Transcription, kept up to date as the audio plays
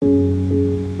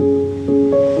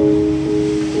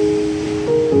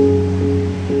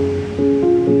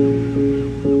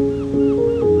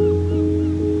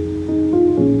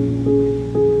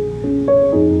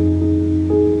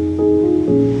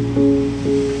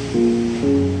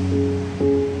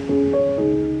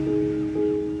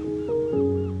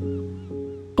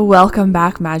Welcome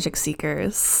back, Magic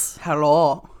Seekers.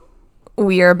 Hello.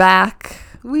 We are back.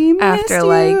 We missed after you.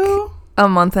 like a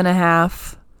month and a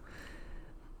half.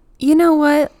 You know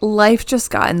what? Life just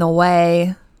got in the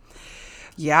way.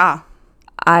 Yeah.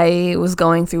 I was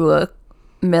going through a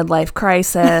midlife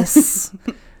crisis.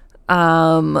 We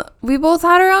both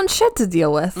had our own shit to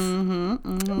deal with.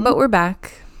 But we're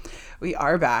back. We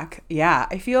are back. Yeah.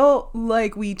 I feel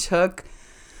like we took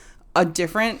a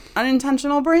different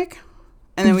unintentional break.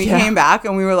 And then we came back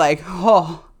and we were like,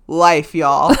 oh, life,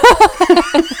 y'all.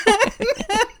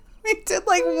 We did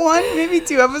like one, maybe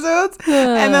 2 episodes.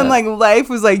 And then like life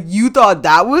was like, you thought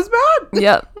that was bad?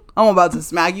 Yep. I'm about to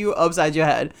smack you upside your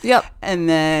head. Yep. And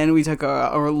then we took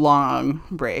a long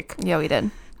break. Yeah, we did.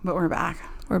 But we're back.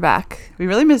 We're back. We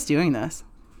really missed doing this.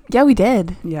 Yeah, we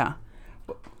did. Yeah.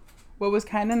 What was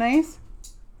kind of nice?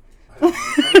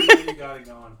 I you got it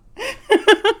going.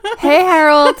 Hey,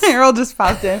 Harold. Harold just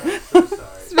popped in. So sorry.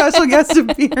 Special guest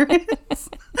appearance.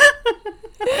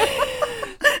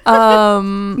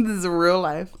 This is real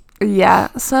life. Yeah,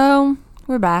 so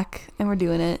we're back and we're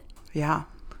doing it. Yeah.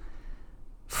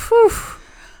 Whew.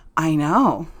 I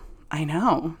know.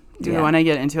 Do we Yeah. want to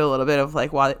get into a little bit of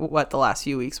like what the last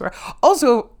few weeks were?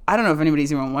 Also, I don't know if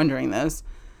anybody's even wondering this.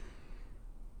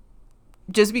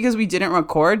 Just because we didn't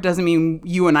record doesn't mean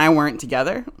you and I weren't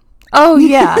together. Oh,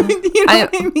 yeah. You know what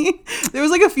I mean? There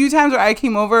was like a few times where I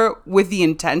came over with the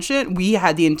intention. We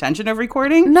had the intention of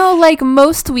recording. No, like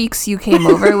most weeks you came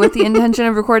over with the intention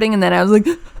of recording, and then I was like,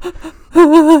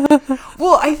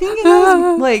 Well, I think it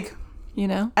was like, you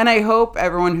know? and I hope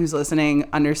everyone who's listening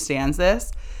understands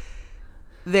this.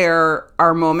 There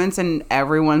are moments in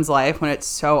everyone's life when it's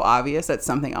so obvious that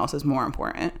something else is more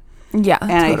important. Yeah,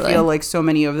 And totally. I feel like so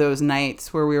many of those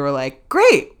nights where we were like,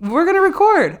 great, we're going to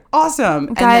record. Awesome.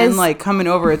 And Guys, then like coming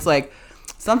over, it's like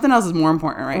something else is more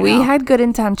important right we now. had good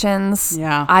intentions.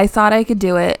 Yeah. I thought I could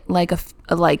do it like a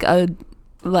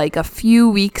few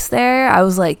weeks there. I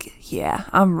was like, yeah,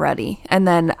 I'm ready. And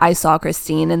then I saw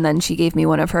Christine, and then she gave me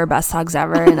one of her best hugs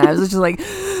ever, and I was just like,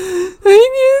 I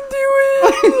can't do it.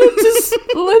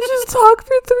 Let's just talk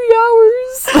for 3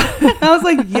 hours. I was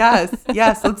like, yes,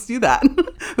 let's do that.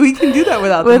 We can do that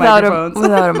without the microphones.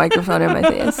 without a microphone in my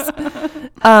face.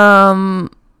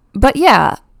 But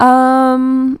yeah,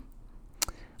 I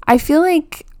feel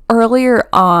like earlier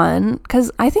on,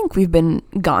 because I think we've been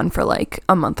gone for like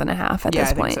a month and a half at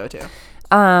this point. I think so too.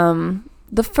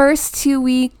 The first 2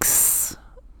 weeks,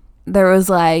 there was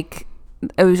like,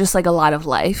 it was just like a lot of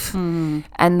life. And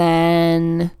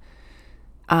then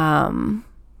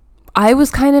I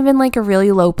was kind of in like a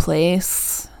really low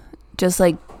place, just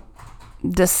like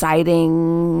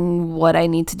deciding what I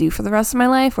need to do for the rest of my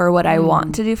life, or what I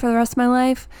want to do for the rest of my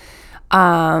life.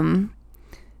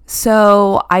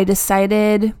 So I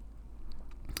decided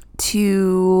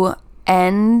to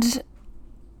end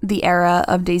the era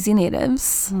of Daisy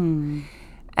Natives.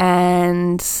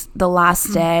 And the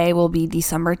last day will be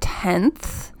December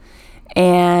 10th.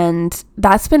 And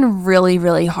that's been really,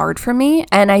 really hard for me.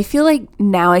 And I feel like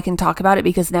now I can talk about it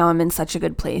because now I'm in such a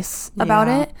good place about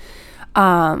it.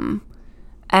 And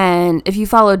if you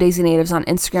follow Daisy Natives on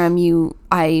Instagram,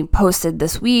 I posted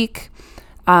this week.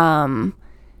 And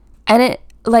it,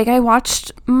 like, I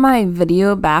watched my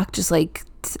video back just like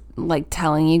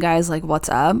telling you guys like what's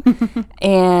up.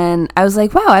 And I was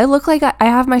like, wow, I look like I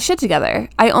have my shit together.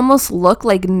 I almost look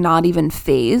like not even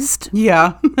phased.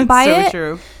 Yeah, that's by so it.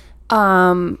 true.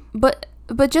 But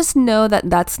just know that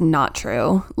that's not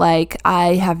true. Like,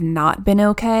 I have not been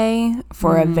okay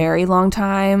for a very long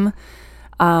time.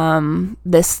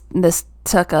 This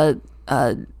took a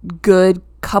good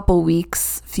couple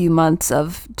weeks, few months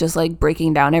of just like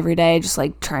breaking down every day, just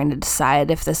like trying to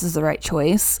decide if this is the right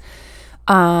choice.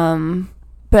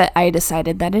 But I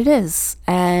decided that it is,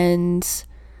 and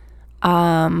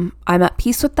I'm at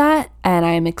peace with that, and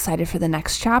I'm excited for the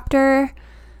next chapter.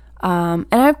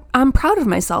 And I'm proud of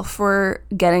myself for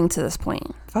getting to this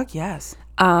point. Fuck yes.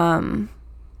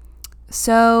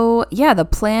 So yeah, the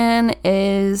plan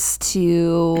is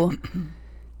to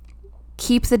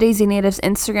keep the Daisy Natives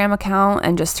Instagram account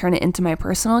and just turn it into my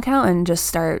personal account and just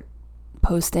start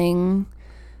posting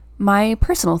my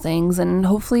personal things and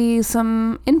hopefully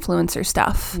some influencer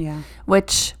stuff. Yeah.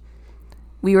 Which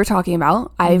we were talking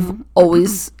about. I've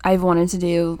wanted to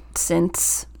do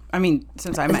since I mean,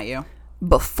 since I met you.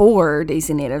 before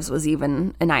Daisy Natives was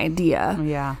even an idea.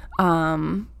 Yeah.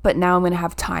 But now I'm going to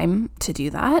have time to do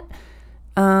that.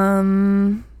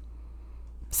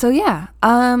 So yeah.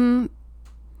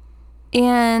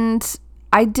 And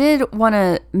I did want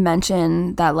to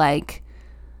mention that like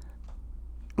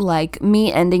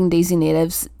me ending Daisy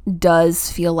Natives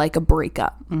does feel like a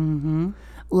breakup.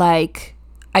 like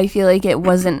I feel like it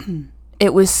wasn't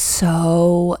it was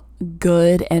so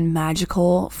good and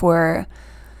magical for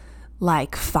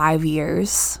like 5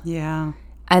 years. Yeah.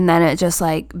 And then it just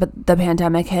like, but the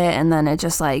pandemic hit, and then it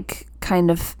just like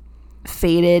kind of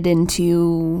faded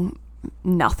into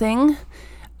nothing.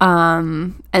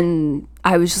 And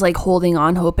I was just like holding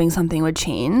on, hoping something would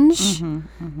change.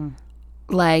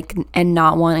 Like, and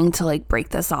not wanting to like break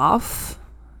this off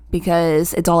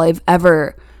because it's all I've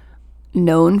ever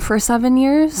known for 7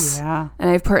 years. Yeah. And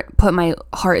I've put my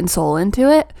heart and soul into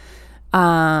it.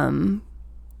 And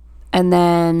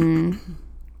then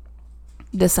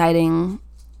deciding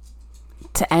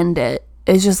to end it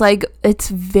is just like, it's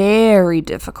very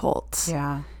difficult.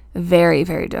 Yeah. Very,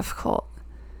 very difficult.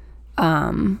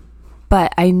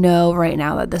 But I know right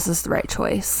now that this is the right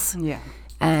choice. Yeah.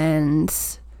 And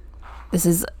this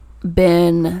has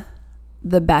been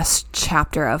the best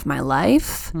chapter of my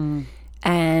life.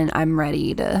 And I'm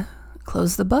ready to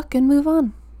close the book and move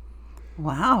on.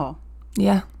 Wow.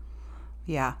 Yeah.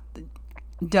 Yeah.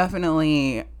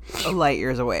 Definitely light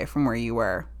years away from where you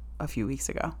were a few weeks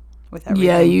ago with everything.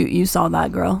 Yeah, you saw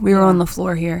that, girl. We were on the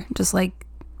floor here, just like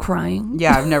crying.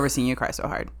 Yeah, I've never seen you cry so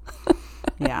hard.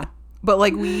 Yeah. But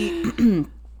like we've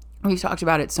talked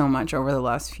about it so much over the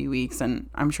last few weeks, and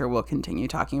I'm sure we'll continue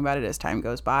talking about it as time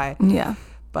goes by. Yeah.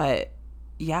 But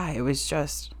yeah, it was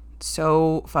just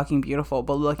so fucking beautiful.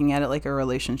 But looking at it like a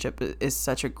relationship is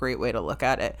such a great way to look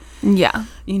at it. Yeah.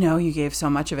 You know, you gave so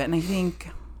much of it. And I think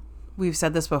we've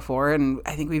said this before, and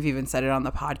I think we've even said it on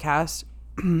the podcast.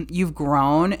 You've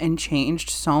grown and changed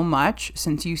so much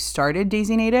since you started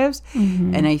Daisy Natives.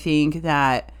 And I think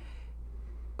that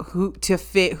to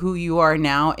fit who you are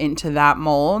now into that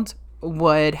mold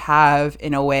would have,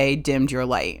 in a way, dimmed your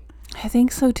light. I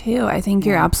think so too. I think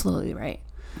you're absolutely right.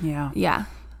 Yeah. Yeah.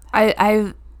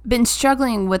 I've been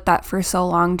struggling with that for so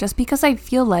long, just because I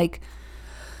feel like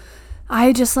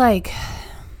I'm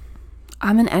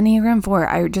an Enneagram 4.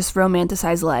 I just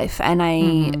romanticize life, and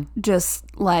I just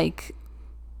like,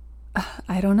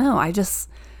 I don't know. I just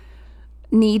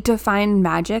need to find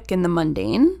magic in the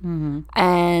mundane.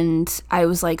 And I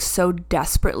was like so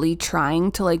desperately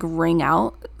trying to like wring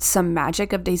out some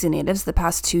magic of Daisy Natives the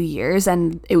past 2 years,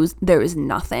 and there was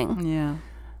nothing. Yeah.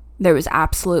 There was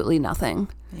absolutely nothing.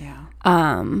 Yeah.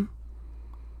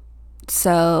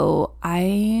 So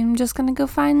I'm just gonna go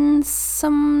find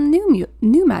some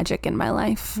new magic in my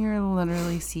life. You're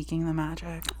literally seeking the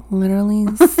magic. Literally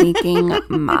seeking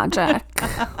magic.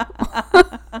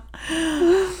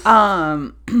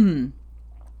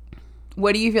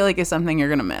 What do you feel like is something you're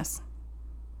gonna miss?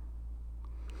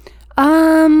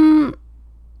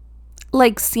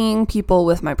 Like seeing people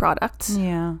with my products.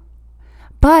 Yeah.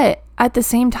 But at the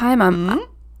same time,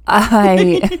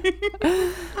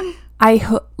 I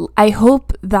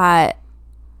hope that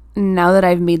now that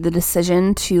I've made the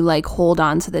decision to like hold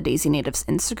on to the Daisy Natives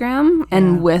Instagram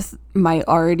and with my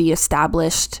already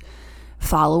established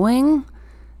following,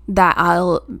 that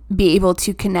I'll be able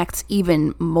to connect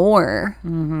even more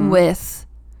with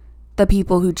the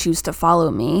people who choose to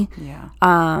follow me. Yeah.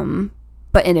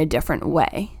 But in a different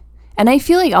way. And I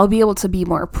feel like I'll be able to be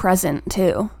more present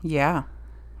too. Yeah.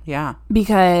 Yeah.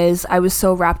 Because I was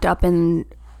so wrapped up in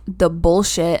the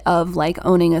bullshit of like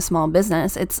owning a small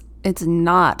business. It's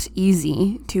not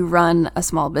easy to run a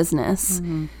small business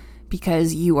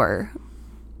because you are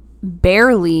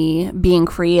barely being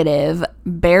creative,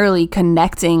 barely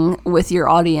connecting with your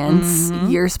audience.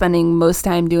 You're spending most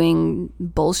time doing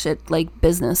bullshit like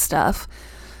business stuff.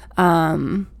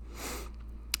 So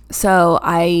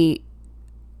I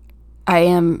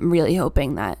am really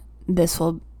hoping that this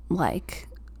will like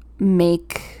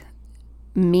make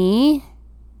me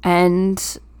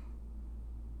and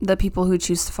the people who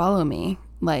choose to follow me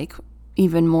like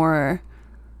even more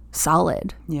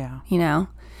solid. Yeah. You know?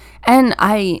 And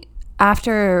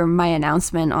after my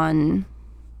announcement on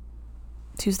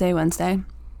Tuesday, Wednesday,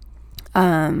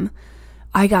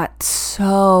 I got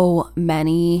so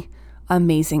many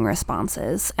amazing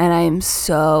responses, and I am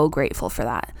so grateful for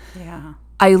that. Yeah.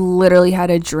 I literally had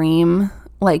a dream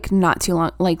like not too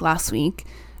long, like last week,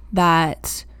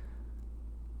 that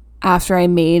after I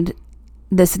made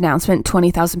this announcement,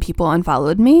 20,000 people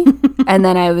unfollowed me. And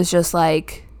then I was just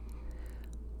like,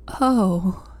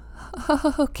 oh,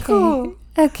 okay. Cool.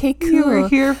 Okay, cool. You were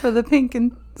here for the pink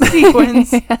and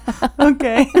sequins.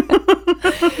 Okay.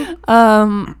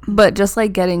 But just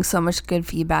like getting so much good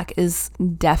feedback is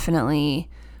definitely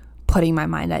putting my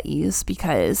mind at ease,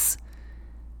 because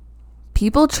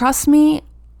people trust me.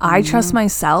 I trust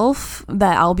myself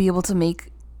that I'll be able to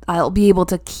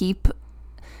keep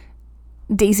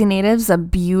Daisy Natives a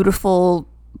beautiful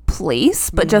place,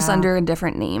 but just Yeah. under a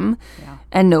different name Yeah.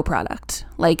 and no product.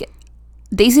 Like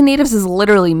Daisy Natives is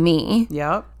literally me.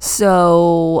 Yep.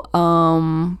 So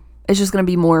it's just going to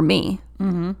be more me.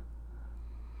 Mm-hmm.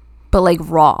 But like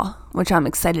raw, which I'm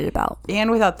excited about.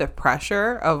 And without the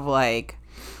pressure of like,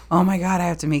 oh my God, I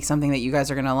have to make something that you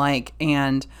guys are going to like.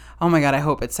 And oh my God, I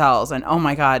hope it sells. And oh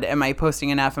my God, am I posting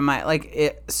enough? Am I like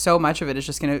it? So much of it is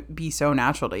just going to be so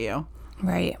natural to you,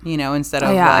 Right. you know, instead of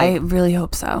Oh, yeah, I like, really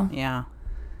hope so. yeah.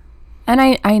 And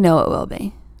I know it will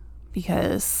be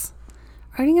because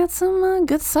I already got some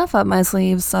good stuff up my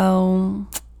sleeve. So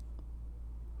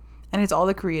And it's all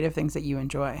the creative things that you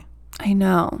enjoy. I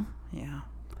know. Yeah.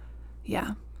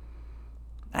 Yeah.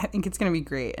 I think it's going to be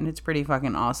great. And it's pretty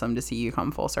fucking awesome to see you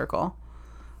come full circle.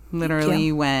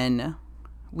 Literally, when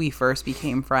we first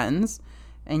became friends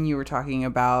and you were talking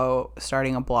about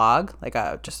starting a blog, like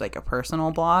just like a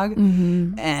personal blog,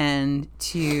 and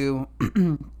to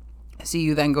see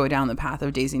you then go down the path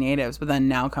of Daisy Natives, but then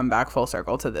now come back full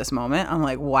circle to this moment. I'm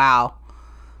like, wow.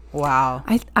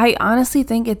 I honestly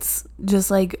think it's just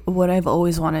like what I've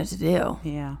always wanted to do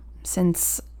Yeah.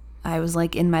 since I was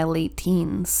like in my late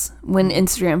teens when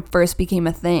Instagram first became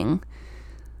a thing.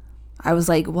 I was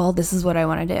like, well, this is what I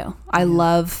want to do. I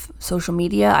love social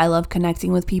media. I love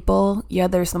connecting with people. Yeah,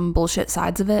 there's some bullshit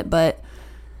sides of it, but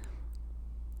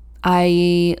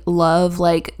I love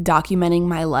like documenting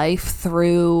my life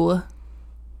through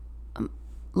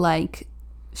like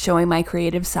showing my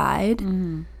creative side.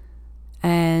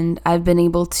 And I've been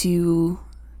able to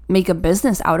make a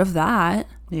business out of that.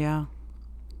 Yeah.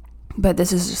 But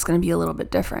this is just going to be a little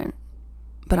bit different.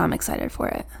 But I'm excited for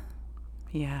it.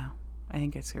 Yeah. I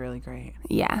think it's really great.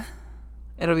 Yeah.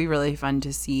 It'll be really fun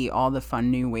to see all the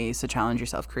fun new ways to challenge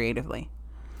yourself creatively.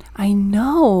 I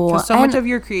know. 'Cause so much of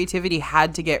your creativity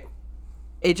had to get,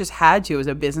 it just had to. It was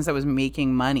a business that was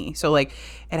making money. So like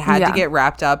it had to get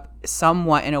wrapped up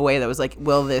somewhat in a way that was like,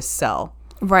 will this sell?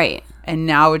 Right. And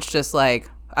now it's just like,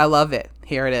 I love it.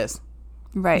 Here it is.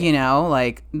 Right. You know,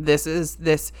 like this is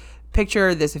this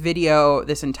picture, this video,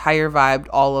 this entire vibe,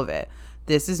 all of it.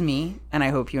 This is me, and I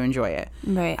hope you enjoy it.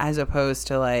 Right. As opposed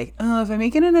to like, oh, if I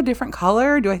make it in a different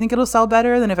color, do I think it'll sell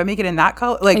better than if I make it in that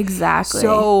color? Like, Exactly.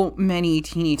 So many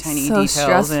teeny tiny So details.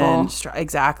 stressful.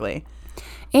 Exactly.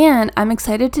 And I'm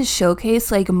excited to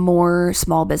showcase like more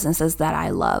small businesses that I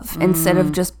love instead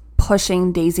of just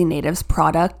pushing Daisy Natives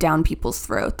product down people's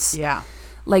throats. Yeah.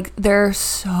 Like there are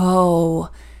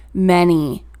so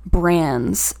many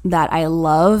brands that I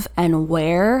love and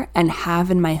wear and have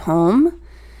in my home.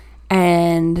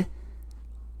 And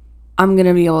I'm going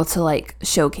to be able to like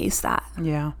showcase that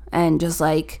Yeah. and just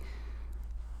like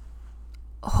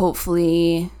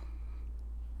hopefully,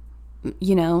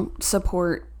 you know,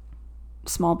 support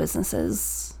small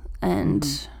businesses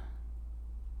and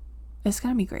it's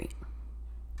going to be great.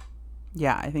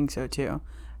 Yeah, I think so too.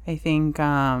 I think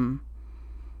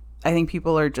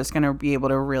people are just going to be able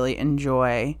to really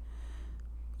enjoy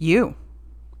you,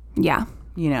 Yeah.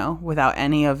 you know, without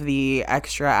any of the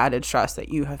extra added stress that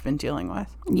you have been dealing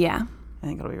with. Yeah. I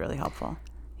think it'll be really helpful.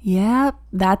 Yeah,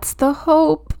 that's the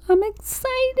hope. I'm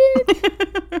excited.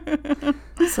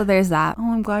 So there's that.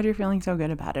 Oh, I'm glad you're feeling so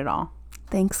good about it all.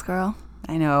 Thanks, girl.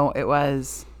 I know it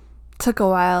was Took a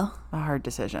while. a hard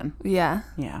decision. Yeah.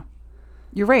 Yeah.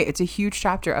 You're right. It's a huge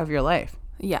chapter of your life.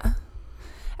 Yeah.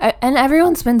 And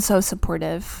everyone's been so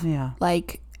supportive. Yeah.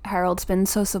 Like Harold's been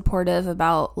so supportive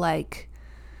about like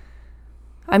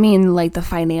I mean like the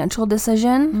financial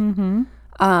decision.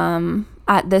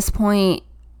 At this point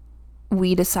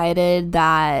we decided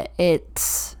that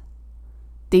it's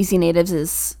Daisy Natives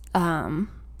is I'm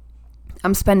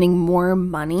spending more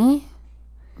money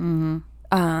trying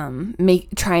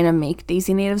to make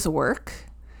Daisy Natives work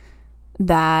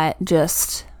that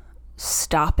just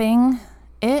stopping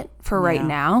it for right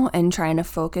now and trying to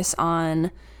focus on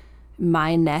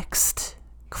my next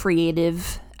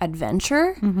creative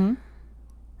adventure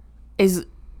is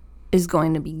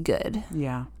going to be good.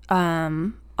 Yeah.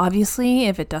 Obviously,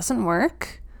 if it doesn't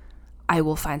work, I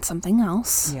will find something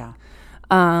else. Yeah.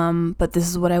 But this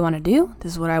is what I want to do.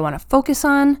 This is what I want to focus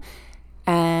on.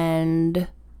 And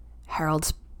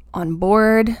Harold's on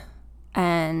board.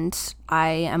 And I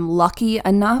am lucky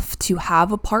enough to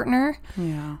have a partner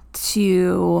Yeah.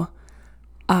 to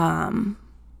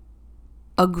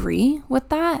agree with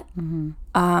that.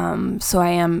 So I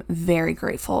am very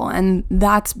grateful. And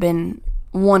that's been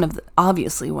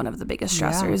obviously one of the biggest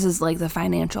stressors is like the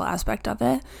financial aspect of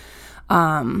it.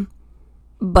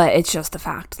 But it's just a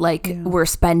fact. Like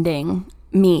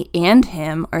me and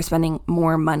him are spending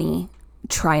more money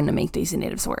trying to make Daisy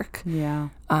Natives work. Yeah.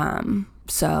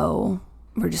 So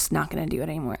we're just not going to do it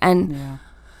anymore. And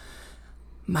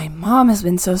my mom has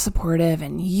been so supportive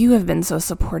and you have been so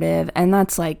supportive, and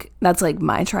that's like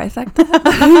my trifecta.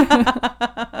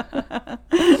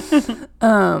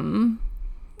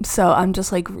 So I'm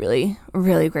just like really,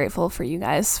 really grateful for you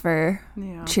guys for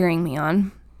cheering me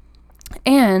on.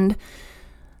 And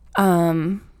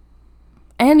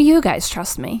you guys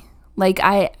trust me. Like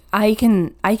I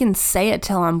can say it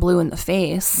till I'm blue in the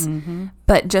face,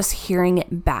 but just hearing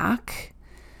it back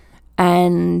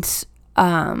and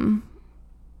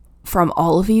from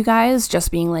all of you guys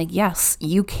just being like, yes,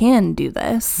 you can do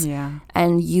this. Yeah.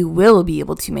 And you will be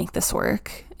able to make this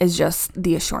work is just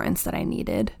the assurance that I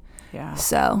needed. Yeah.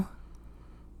 So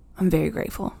I'm very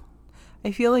grateful.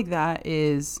 I feel like that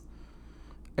is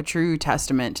a true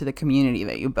testament to the community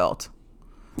that you built.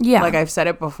 Yeah. Like I've said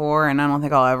it before, and I don't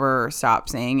think I'll ever stop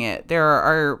saying it. There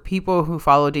are people who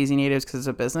follow Daisy Natives because it's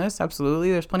a business.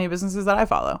 Absolutely. There's plenty of businesses that I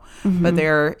follow. But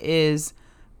there is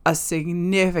a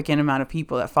significant amount of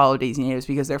people that follow Daisy Natives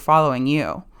because they're following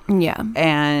you. Yeah.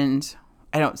 And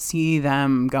I don't see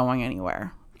them going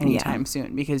anywhere anytime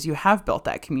soon because you have built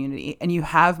that community and you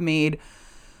have made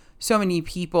so many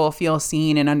people feel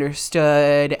seen and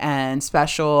understood and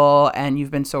special, and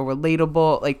you've been so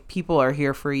relatable. Like people are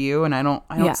here for you, and I don't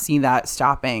see that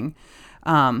stopping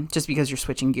just because you're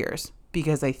switching gears.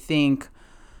 Because I think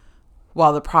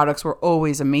while the products were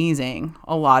always amazing,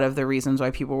 a lot of the reasons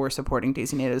why people were supporting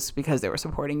Daisy Natives is because they were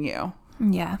supporting you.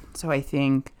 Yeah. So I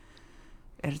think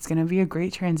it's going to be a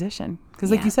great transition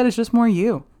because like you said, it's just more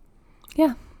you.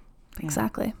 Yeah,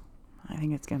 exactly. I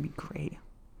think it's going to be great.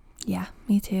 Yeah,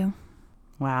 me too.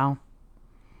 Wow.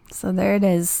 So there it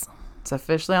is. It's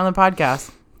officially on the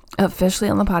podcast. Officially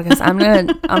on the podcast. I'm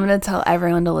gonna tell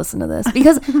everyone to listen to this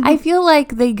because I feel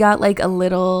like they got like a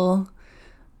little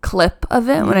clip of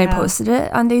it when I posted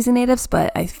it on Daisy Natives,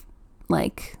 but I feel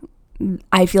like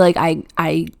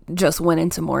I just went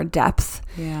into more depth.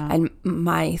 Yeah. And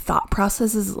my thought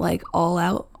process is like all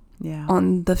out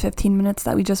on the 15 minutes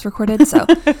that we just recorded. So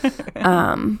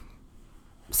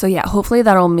so yeah, hopefully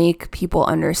that'll make people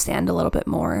understand a little bit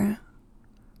more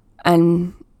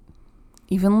and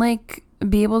even like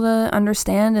be able to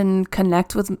understand and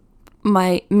connect with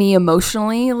me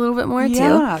emotionally a little bit more too.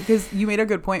 Yeah, because you made a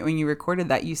good point when you recorded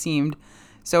that. You seemed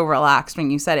so relaxed when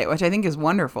you said it, which I think is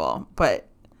wonderful. But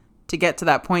to get to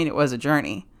that point, it was a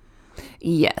journey.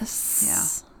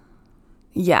 Yes.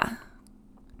 Yeah.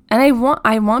 And I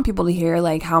want people to hear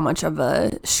like how much of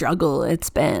a struggle it's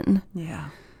been. Yeah.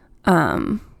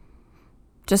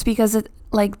 Just because it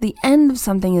like the end of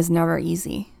something is never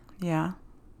easy. Yeah.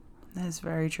 That is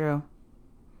very true.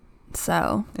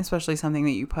 So, especially something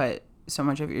that you put so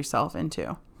much of yourself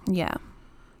into. Yeah.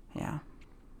 Yeah.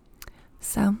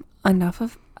 So, enough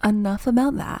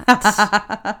about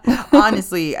that.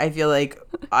 Honestly, I feel like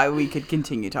we could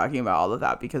continue talking about all of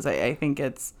that because I think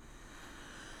it's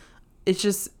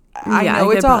just I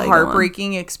know it's a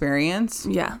heartbreaking experience.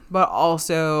 Yeah. But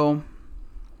also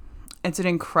it's an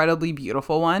incredibly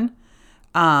beautiful one.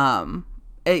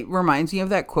 It reminds me of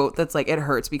that quote that's like, it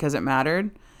hurts because it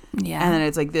mattered. Yeah. And then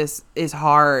it's like, this is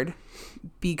hard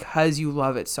because you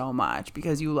love it so much,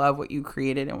 because you love what you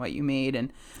created and what you made.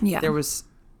 And there was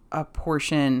a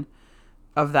portion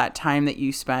of that time that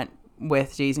you spent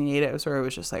with Daisy Natives where it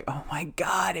was just like, oh my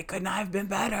God, it could not have been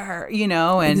better, you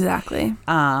know? And exactly.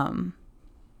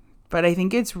 But I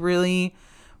think it's really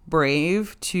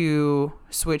brave to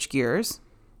switch gears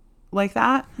like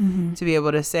that, to be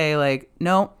able to say like,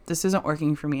 no, this isn't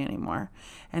working for me anymore.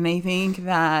 And I think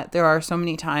that there are so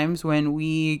many times when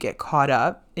we get caught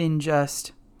up in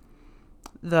just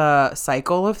the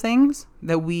cycle of things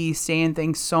that we stay in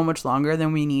things so much longer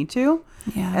than we need to.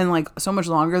 Yeah. And like so much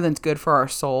longer than it's good for our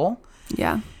soul.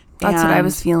 Yeah. That's what I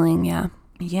was feeling. Yeah.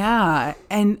 Yeah.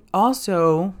 And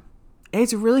also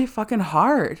it's really fucking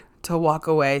hard to walk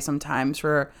away sometimes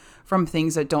from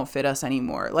things that don't fit us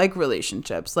anymore, like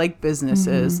relationships, like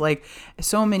businesses, like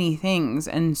so many things.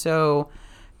 And so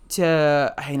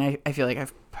I feel like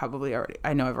I've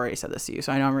already said this to you,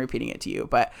 so I know I'm repeating it to you,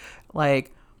 but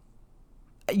like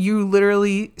you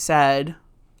literally said,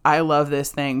 I love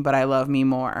this thing, but I love me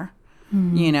more,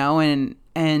 you know,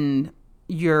 and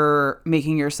you're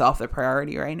making yourself the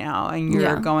priority right now, and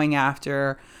you're going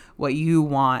after what you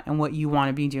want and what you want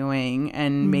to be doing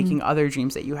and making other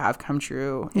dreams that you have come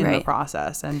true in the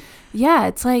process. And yeah,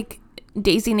 it's like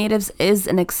Daisy Natives is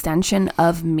an extension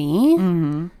of me,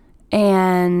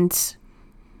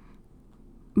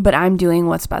 but I'm doing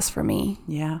what's best for me.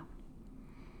 Yeah.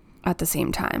 At the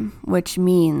same time, which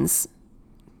means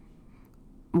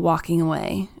walking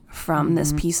away from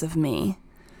this piece of me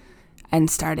and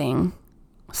starting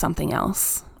something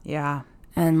else. Yeah.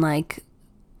 And like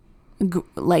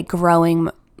growing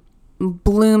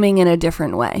blooming in a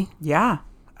different way. Yeah,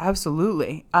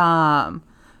 absolutely. I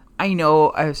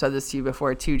know I've said this to you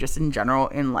before too, just in general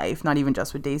in life, not even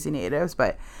just with Daisy Natives,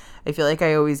 but I feel like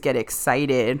I always get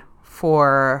excited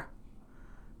for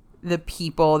the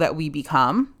people that we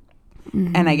become.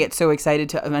 And I get so excited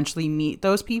to eventually meet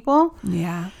those people.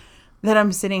 Yeah. That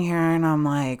I'm sitting here and I'm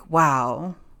like,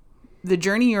 wow, the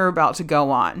journey you're about to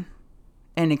go on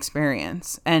and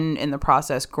experience and in the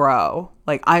process grow.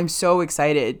 Like, I'm so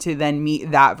excited to then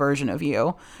meet that version of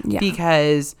you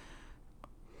because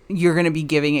you're going to be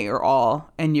giving it your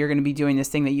all and you're going to be doing this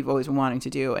thing that you've always been wanting to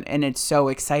do. And it's so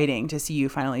exciting to see you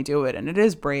finally do it. And it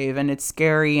is brave and it's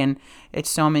scary and it's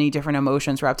so many different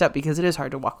emotions wrapped up because it is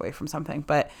hard to walk away from something.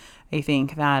 But I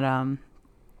think that, I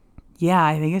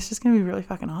think it's just going to be really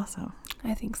fucking awesome.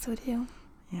 I think so too.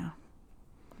 Yeah.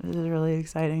 This is really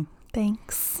exciting.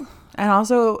 Thanks. And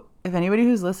also, if anybody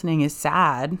who's listening is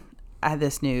sad at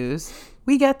this news,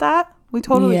 we get that. We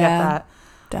totally get that.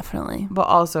 Definitely. But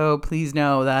also, please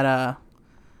know that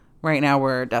right now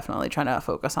we're definitely trying to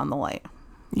focus on the light.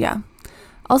 Yeah.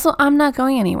 Also, I'm not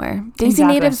going anywhere. Daisy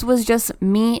Natives was just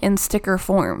me in sticker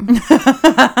form.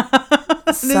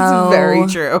 This is very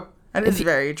true. That is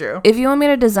very true. If you want me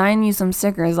to design you some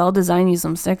stickers, I'll design you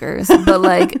some stickers. But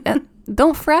like,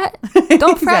 don't fret.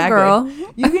 Don't fret, girl.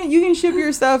 You can ship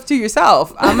your stuff to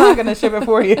yourself. I'm not gonna ship it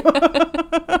for you.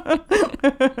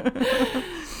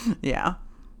 Yeah.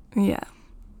 Yeah.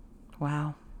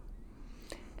 Wow.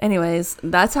 Anyways,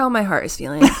 that's how my heart is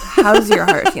feeling. How's your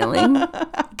heart feeling?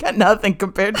 Got nothing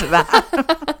compared to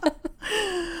that.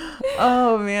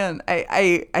 Oh man,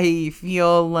 I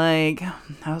feel like,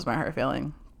 how's my heart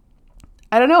feeling?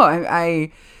 I don't know.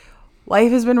 I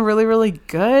life has been really, really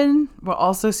good, but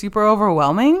also super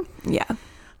overwhelming. Yeah.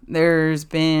 There's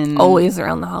been always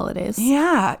around the holidays.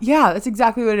 Yeah, that's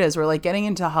exactly what it is. We're like getting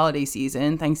into holiday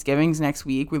season. Thanksgiving's next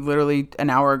week. We literally an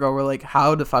hour ago were like,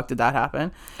 how the fuck did that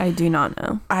happen? I do not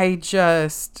know. I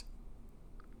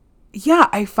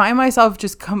find myself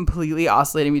just completely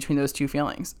oscillating between those two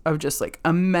feelings of just like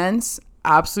immense,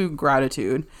 absolute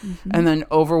gratitude and then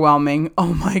overwhelming,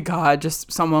 oh my God, just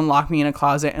someone lock me in a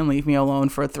closet and leave me alone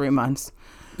for 3 months.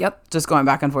 Yep. Just going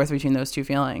back and forth between those two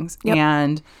feelings. Yep.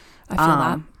 And I feel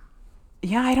that.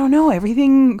 Yeah, I don't know.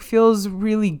 Everything feels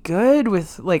really good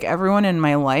with like everyone in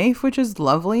my life, which is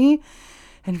lovely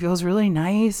and feels really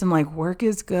nice. And like work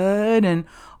is good and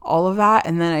all of that.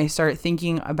 And then I start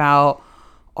thinking about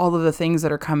all of the things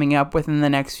that are coming up within the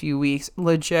next few weeks.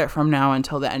 Legit from now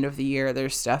until the end of the year,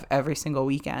 there's stuff every single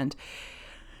weekend.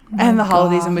 And the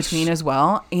holidays in between as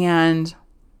well. And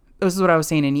this is what I was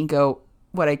saying to Nico.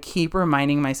 What I keep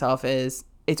reminding myself is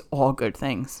it's all good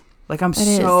things. Like I'm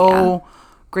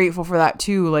grateful for that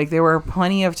too. Like there were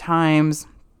plenty of times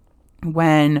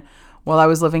when while I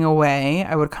was living away,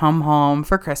 I would come home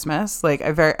for Christmas. Like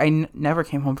I never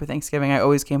came home for Thanksgiving. I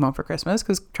always came home for Christmas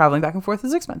because traveling back and forth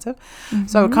is expensive.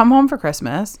 So I would come home for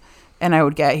Christmas and I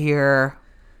would get here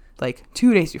like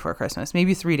 2 days before Christmas,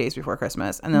 maybe 3 days before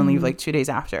Christmas, and then leave like 2 days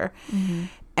after.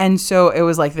 And so it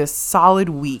was like this solid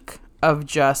week of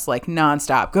just like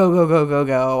nonstop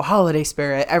go holiday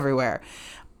spirit everywhere.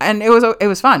 And it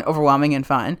was fun, overwhelming and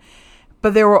fun.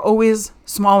 But there were always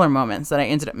smaller moments that I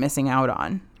ended up missing out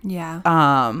on. Yeah.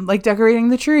 Like decorating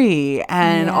the tree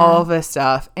and all of this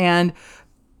stuff. And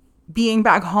being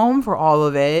back home for all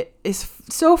of it is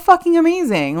so fucking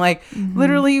amazing. Like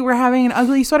literally we're having an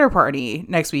ugly sweater party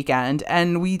next weekend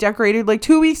and we decorated like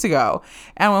 2 weeks ago.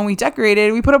 And when we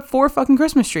decorated, we put up 4 fucking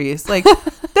Christmas trees. Like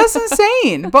that's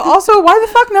insane. But also why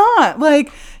the fuck not?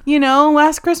 Like, you know,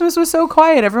 last Christmas was so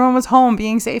quiet. Everyone was home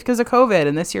being safe because of COVID.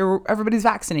 And this year everybody's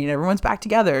vaccinated. Everyone's back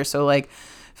together. So like,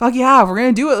 fuck yeah, if we're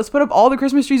going to do it, let's put up all the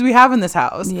Christmas trees we have in this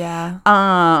house. Yeah.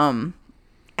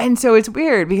 And so it's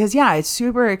weird because, it's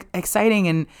super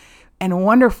exciting and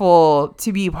wonderful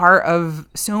to be part of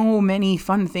so many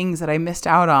fun things that I missed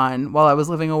out on while I was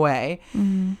living away.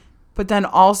 But then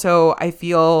also I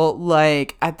feel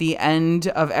like at the end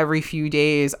of every few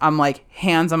days, I'm like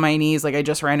hands on my knees, like I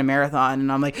just ran a marathon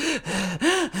and I'm like,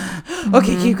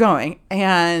 okay, keep going.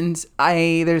 And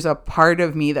there's a part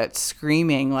of me that's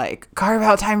screaming like, carve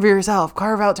out time for yourself,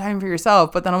 carve out time for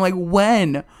yourself. But then I'm like,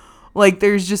 when? Like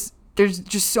there's just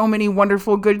so many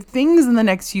wonderful good things in the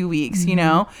next few weeks, you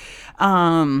know?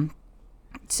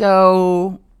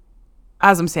 So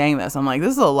as I'm saying this, I'm like,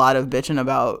 this is a lot of bitching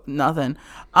about nothing.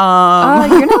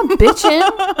 You're not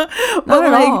bitching. But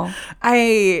at like, all.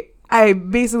 I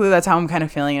basically, that's how I'm kind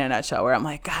of feeling in a nutshell, where I'm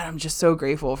like, God, I'm just so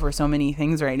grateful for so many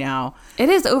things right now. It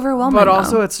is overwhelming. But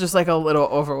also it's just like a little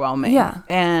overwhelming. Yeah.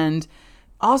 And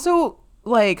also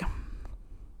like,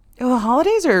 the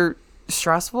holidays are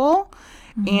stressful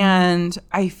And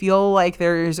I feel like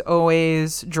there's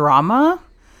always drama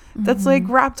that's like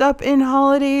wrapped up in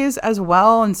holidays as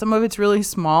well. And some of it's really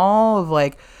small of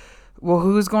like, well,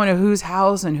 who's going to whose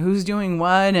house and who's doing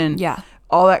what and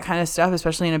all that kind of stuff,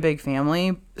 especially in a big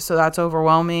family. So that's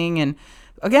overwhelming. And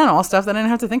again, all stuff that I didn't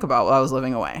have to think about while I was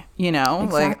living away, you know?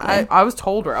 Exactly. Like I was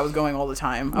told where I was going all the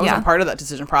time. I wasn't part of that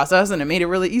decision process, and it made it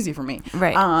really easy for me.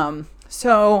 Right.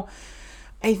 So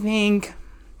I think,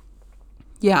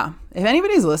 if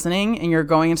anybody's listening and you're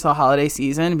going into the holiday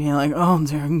season being like, oh,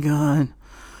 dear God.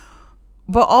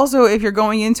 But also if you're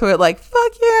going into it like,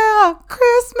 fuck yeah,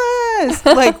 Christmas,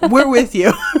 like we're with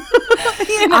you.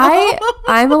 You know?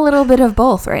 I'm a little bit of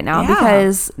both right now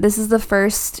because this is the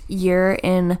first year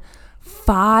in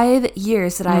 5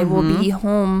 years that I will be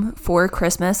home for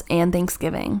Christmas and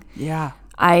Thanksgiving. Yeah.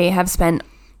 I have spent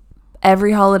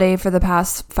every holiday for the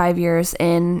past 5 years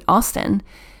in Austin.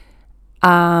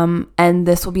 And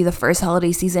this will be the first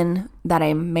holiday season that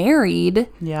I'm married.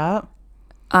 Yeah.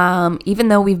 Even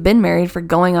though we've been married for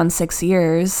going on 6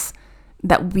 years,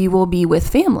 that we will be with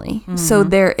family. So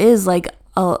there is like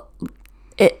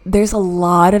there's a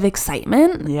lot of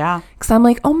excitement. Yeah. Because I'm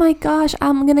like, oh my gosh,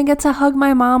 I'm going to get to hug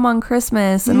my mom on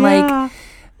Christmas. And like,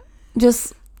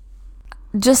 just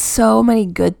so many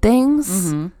good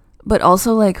things. But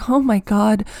also like, oh my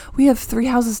God, we have 3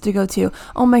 houses to go to.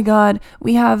 Oh my God,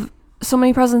 we have so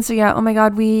many presents to get. Oh my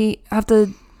God, we have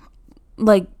to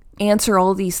like answer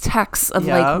all these texts of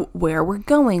like where we're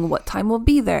going, what time we'll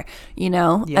be there, you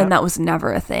know? And that was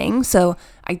never a thing. So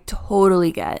I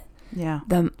totally get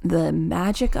the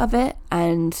magic of it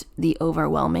and the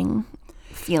overwhelming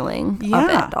feeling of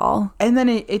it all. And then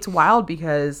it's wild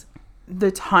because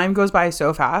the time goes by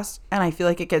so fast, and I feel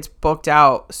like it gets booked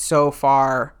out so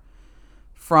far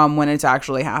from when it's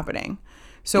actually happening.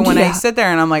 So when I sit there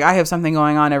and I'm like, I have something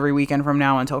going on every weekend from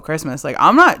now until Christmas, like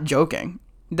I'm not joking.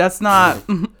 That's not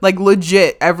like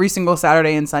legit. Every single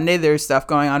Saturday and Sunday there's stuff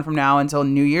going on from now until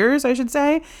New Year's, I should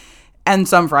say, and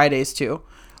some Fridays too.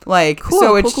 Like,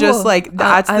 so it's just like,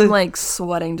 I'm like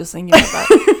sweating just thinking about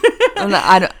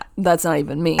that. That's not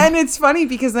even me. And it's funny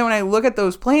because then when I look at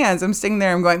those plans, I'm sitting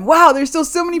there, I'm going, wow, there's still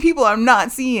so many people I'm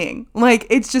not seeing. Like,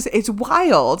 it's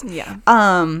wild. Yeah.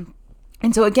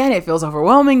 And so again, it feels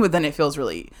overwhelming, but then it feels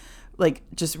really like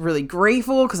just really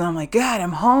grateful because I'm like, God,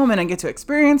 I'm home and I get to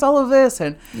experience all of this.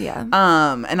 And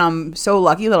and I'm so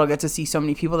lucky that I'll get to see so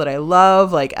many people that I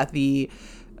love, like at the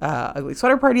Ugly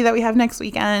Sweater party that we have next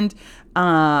weekend.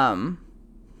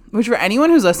 Which for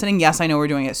anyone who's listening, yes, I know we're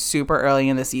doing it super early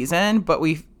in the season, but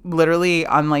we literally,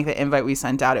 on like the invite we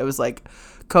sent out, it was like,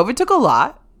 COVID took a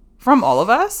lot from all of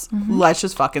us. Let's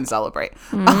just fucking celebrate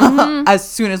as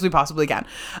soon as we possibly can.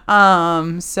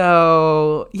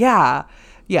 So yeah,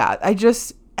 I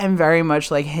just am very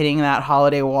much like hitting that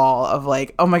holiday wall of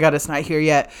like, oh my God, it's not here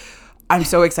yet. I'm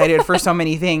so excited for so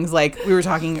many things. Like we were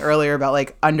talking earlier about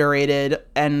like underrated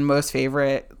and most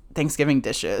favorite Thanksgiving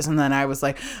dishes, and then I was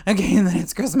like, okay, and then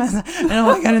it's Christmas, and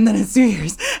oh my God, and then it's New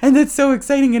Year's, and that's so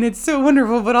exciting and it's so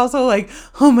wonderful, but also like,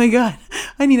 oh my God,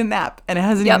 I need a nap, and it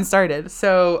hasn't even started.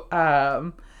 So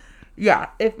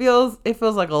it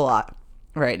feels like a lot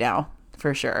right now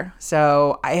for sure.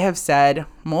 So I have said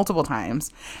multiple times,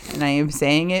 and I am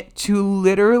saying it to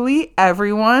literally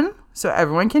everyone so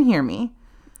everyone can hear me.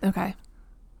 Okay.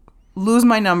 Lose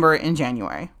my number in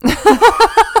January.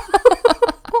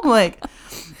 Like,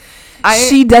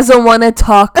 she doesn't want to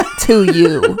talk to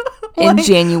you in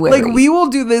January. Like, we will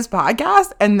do this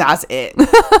podcast and that's it.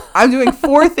 I'm doing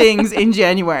 4 things in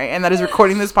January, and that is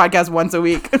recording this podcast once a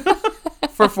week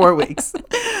for 4 weeks.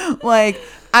 Like,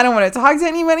 I don't want to talk to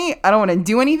anybody. I don't want to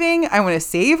do anything. I want to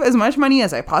save as much money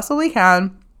as I possibly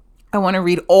can. I want to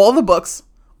read all the books,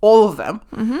 all of them,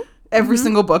 every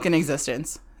single book in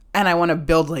existence. And I want to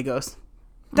build Legos.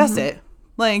 That's it.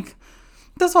 Like,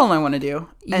 that's all I want to do.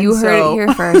 And you heard it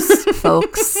here first,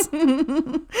 folks.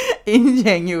 In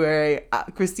January,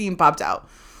 Christine popped out.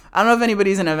 I don't know if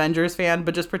anybody's an Avengers fan,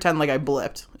 but just pretend like I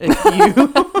blipped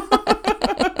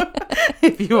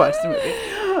if you watch the movie.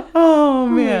 Oh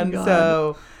man.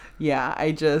 So yeah,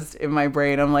 I just, in my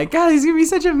brain, I'm like, God, these are gonna be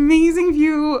such amazing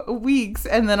few weeks.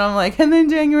 And then I'm like, and then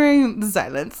January, the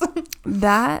silence.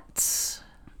 That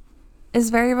is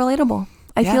very relatable.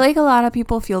 I feel like a lot of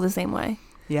people feel the same way.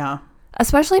 Yeah.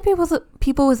 Especially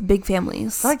people with big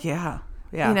families. Fuck yeah.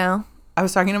 Yeah. You know? I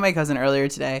was talking to my cousin earlier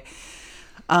today.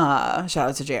 Shout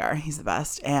out to JR. He's the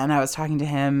best. And I was talking to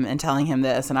him and telling him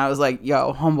this. And I was like,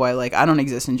 yo, homeboy, like, I don't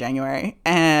exist in January.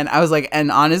 And I was like,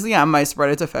 and honestly, I might spread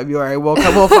it to February. We'll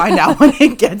find out when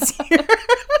it gets here.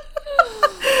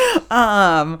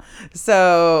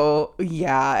 So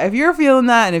yeah, if you're feeling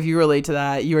that and if you relate to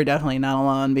that, you are definitely not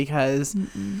alone, because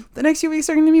the next few weeks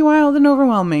are going to be wild and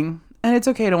overwhelming, and it's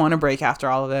okay to want to break after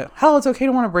all of it. Hell, it's okay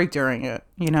to want to break during it,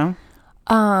 you know?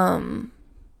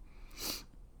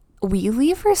 We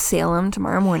leave for Salem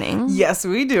tomorrow morning. Yes,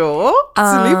 we do.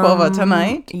 Sleepover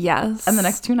tonight. Yes. And the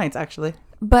next 2 nights, actually.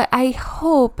 But I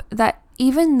hope that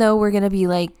even though we're going to be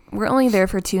like, we're only there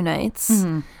for 2 nights,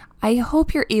 I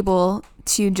hope you're able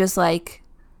to just like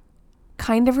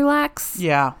kind of relax.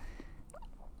 Yeah.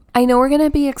 I know we're going to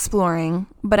be exploring,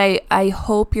 but I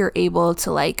hope you're able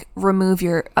to like remove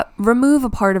a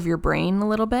part of your brain a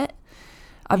little bit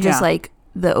of just like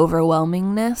the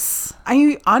overwhelmingness.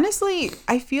 I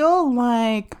feel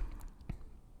like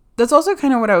that's also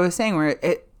kind of what I was saying, where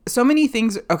so many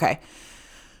things, okay.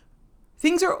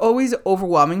 Things are always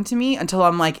overwhelming to me until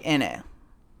I'm like in it.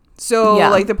 So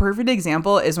like the perfect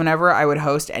example is whenever I would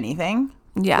host anything.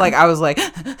 Yeah. Like I was like, oh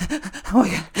my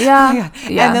God. Yeah. Oh my God.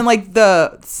 Yeah. And then like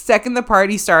the second the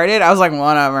party started, I was like,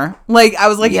 whatever. Like I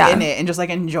was like in it and just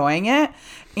like enjoying it.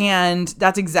 And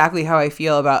that's exactly how I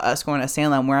feel about us going to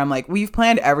Salem, where I'm like, we've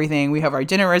planned everything. We have our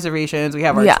dinner reservations. We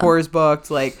have our tours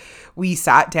booked. Like we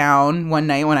sat down one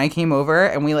night when I came over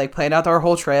and we like planned out our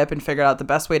whole trip and figured out the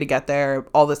best way to get there,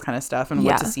 all this kind of stuff and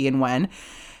what to see and when.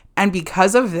 And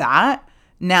because of that,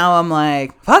 now I'm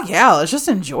like, fuck yeah, let's just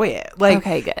enjoy it. Like,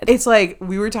 okay, good. It's like,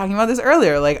 we were talking about this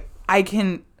earlier. Like, I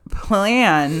can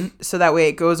plan so that way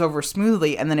it goes over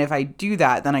smoothly. And then if I do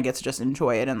that, then I get to just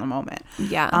enjoy it in the moment.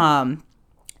 Yeah.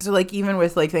 So, like, even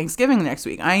with, like, Thanksgiving next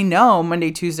week, I know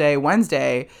Monday, Tuesday,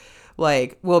 Wednesday,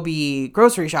 like, we'll be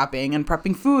grocery shopping and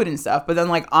prepping food and stuff. But then,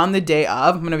 like, on the day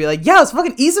of, I'm going to be like, yeah, let's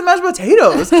fucking eat some mashed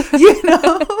potatoes, you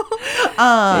know?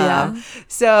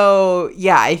 So,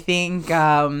 yeah, I think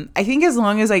as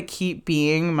long as I keep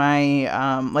being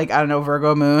my, like, I don't know,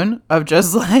 Virgo moon of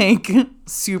just, like,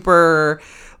 super,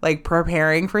 like,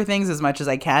 preparing for things as much as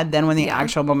I can, then when the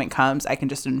actual moment comes, I can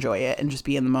just enjoy it and just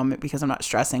be in the moment because I'm not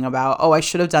stressing about, oh, I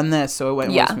should have done this so it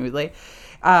went more smoothly.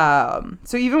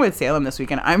 So even with Salem this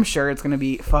weekend, I'm sure it's going to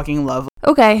be fucking lovely.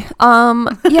 Okay.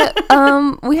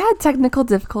 We had technical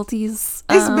difficulties.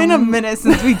 It's been a minute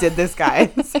since we did this,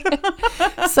 guys.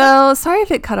 So sorry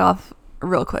if it cut off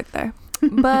real quick there,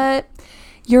 but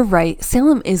you're right.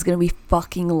 Salem is going to be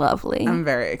fucking lovely. I'm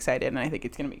very excited and I think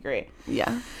it's going to be great.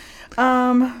 Yeah.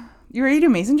 You ready to do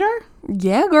Mason jar?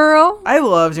 Yeah, girl. I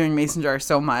love doing Mason jar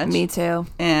so much. Me too.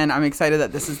 And I'm excited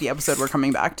that this is the episode we're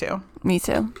coming back to. Me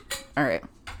too. All right.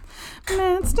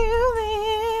 Let's do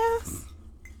this.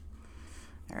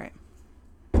 All right.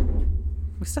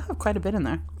 We still have quite a bit in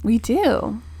there. We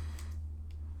do.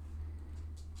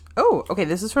 Oh, okay.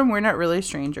 This is from We're Not Really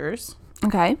Strangers.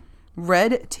 Okay.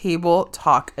 Red Table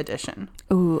Talk edition.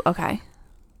 Ooh, okay.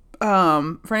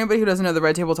 For anybody who doesn't know, the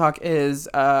Red Table Talk is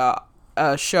a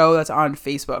show that's on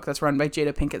Facebook that's run by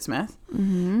Jada Pinkett Smith,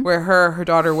 where her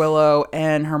daughter Willow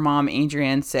and her mom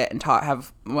Adrienne sit and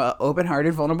have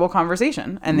open-hearted, vulnerable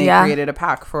conversation, and they created a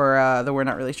pack for the We're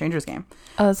Not Really Strangers game.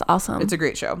 Oh, that's awesome. It's a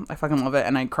great show. I fucking love it,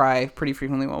 and I cry pretty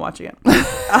frequently while watching it,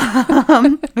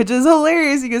 which is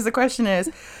hilarious because the question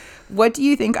is, what do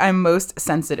you think I'm most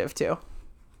sensitive to?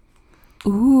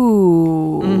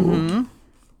 Ooh.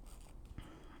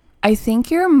 I think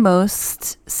you're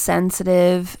most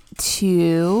sensitive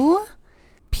to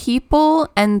people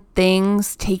and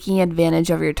things taking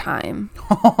advantage of your time.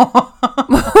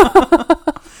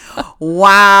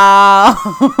 Wow.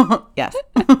 Yes.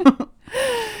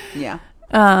 Yeah.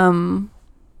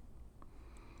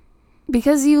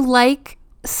 Because you like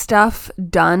stuff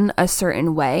done a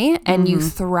certain way and you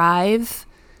thrive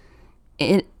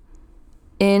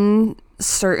in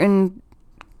certain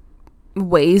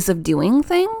ways of doing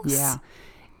things. Yeah.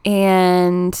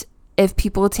 And if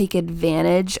people take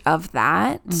advantage of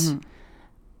that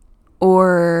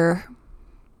or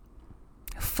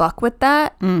fuck with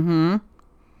that,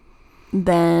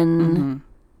 then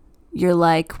you're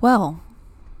like, well,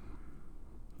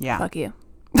 fuck you.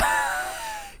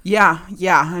 Yeah,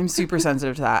 I'm super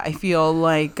sensitive to that. I feel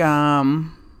like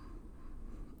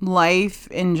life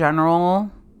in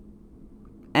general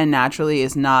and naturally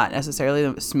is not necessarily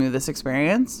the smoothest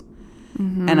experience.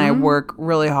 And I work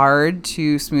really hard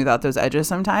to smooth out those edges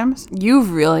sometimes. You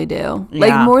really do. Yeah.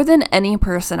 Like more than any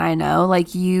person I know,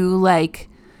 like you, like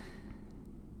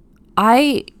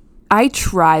I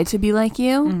try to be like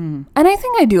you. And I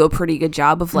think I do a pretty good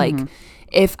job of like,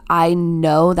 if I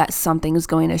know that something is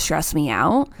going to stress me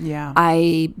out,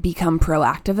 I become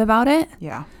proactive about it.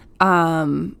 Yeah.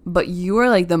 But you are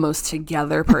like the most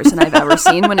together person I've ever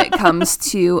seen when it comes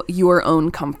to your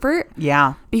own comfort.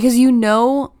 Yeah. Because you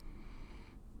know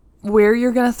where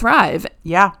you're going to thrive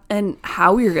Yeah, and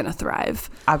how you're going to thrive.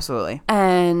 absolutely.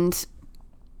 And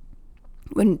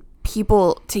when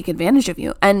people take advantage of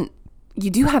you, and you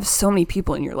do have so many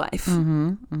people in your life,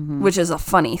 which is a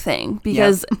funny thing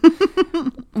because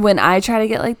when I try to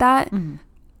get like that,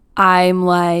 I'm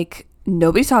like,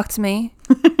 nobody talk to me.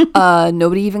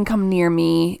 Nobody even come near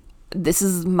me. This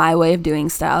is my way of doing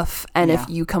stuff. And if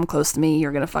you come close to me,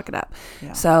 you're going to fuck it up.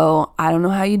 Yeah. So I don't know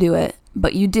how you do it,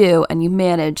 but you do and you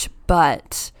manage,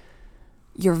 but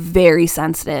you're very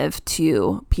sensitive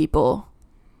to people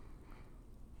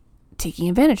taking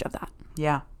advantage of that.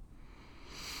 Yeah.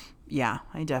 Yeah,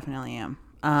 I definitely am.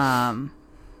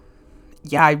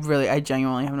 Yeah, I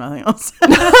genuinely have nothing else.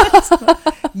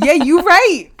 Yeah, you're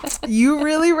right. You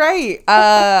really right.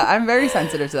 I'm very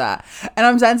sensitive to that. And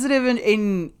I'm sensitive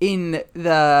in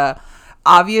the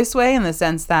obvious way, in the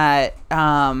sense that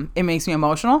it makes me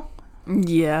emotional.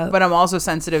 Yeah. But I'm also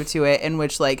sensitive to it in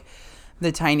which, like,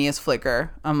 the tiniest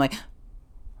flicker, I'm like,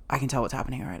 I can tell what's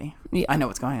happening already. Yeah. I know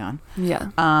what's going on. Yeah.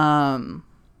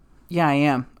 Yeah, I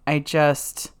am.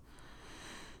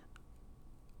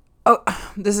 Oh,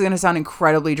 this is going to sound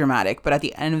incredibly dramatic, but at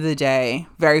the end of the day,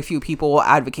 very few people will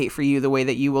advocate for you the way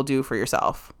that you will do for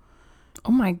yourself.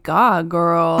 Oh my God,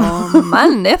 girl. My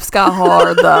nips got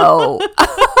hard though.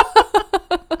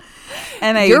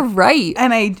 And you're right.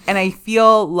 And I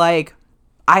feel like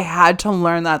I had to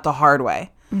learn that the hard way.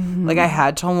 Mm-hmm. Like I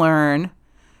had to learn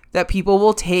that people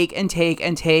will take and take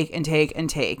and take and take and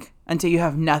take until you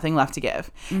have nothing left to give.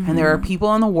 Mm-hmm. And there are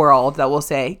people in the world that will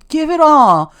say, give it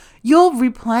all. You'll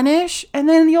replenish and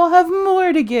then you'll have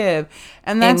more to give.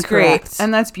 And that's Incorrect. Great.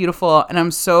 And that's beautiful. And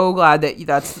I'm so glad that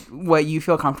that's what you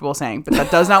feel comfortable saying. But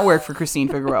that does not work for Christine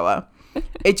Figueroa.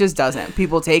 It just doesn't.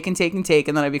 People take and take and take,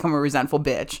 and then I become a resentful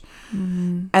bitch.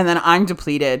 Mm-hmm. And then I'm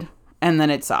depleted, and then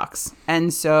it sucks.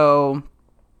 And so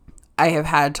I have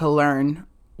had to learn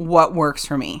what works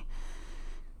for me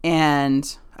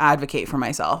and advocate for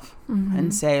myself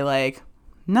and say, like,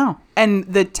 no. And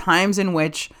the times in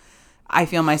which I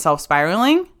feel myself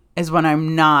spiraling is when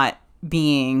I'm not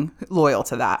being loyal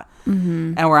to that.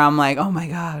 Mm-hmm. And where I'm like, oh my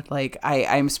God, like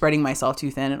I'm spreading myself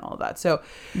too thin and all that. So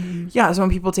yeah, so when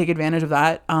people take advantage of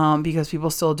that, because people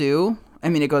still do, I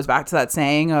mean, it goes back to that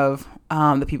saying of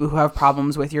the people who have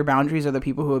problems with your boundaries are the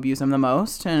people who abuse them the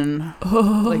most. And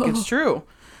like, it's true.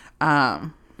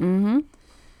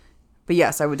 But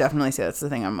yes, I would definitely say that's the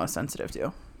thing I'm most sensitive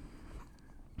to.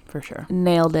 For sure.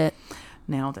 Nailed it.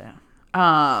 All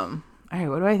right,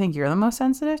 what do I think you're the most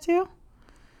sensitive to?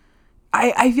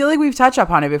 I feel like we've touched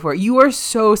upon it before. You are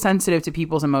so sensitive to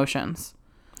people's emotions.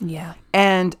 Yeah.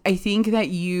 And I think that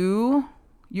you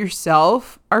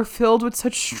yourself are filled with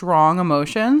such strong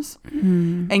emotions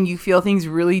and you feel things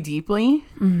really deeply.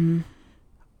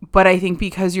 But I think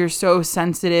because you're so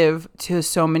sensitive to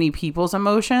so many people's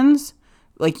emotions,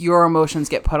 like your emotions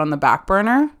get put on the back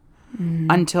burner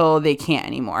until they can't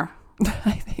anymore.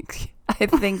 I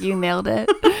think you nailed it.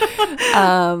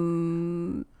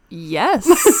 Yes.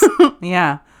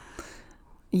 Yeah.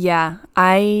 Yeah.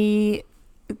 I've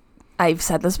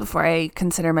said this before. I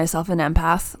consider myself an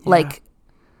empath. Yeah. Like,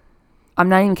 I'm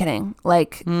not even kidding.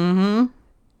 Like,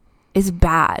 it's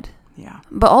bad. Yeah.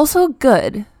 But also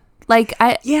good. Like,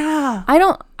 I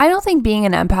don't think being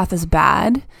an empath is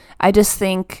bad. I just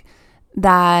think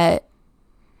that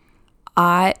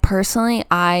I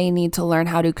need to learn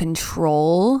how to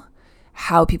control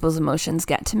how people's emotions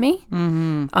get to me.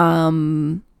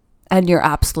 And you're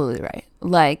absolutely right.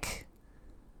 Like,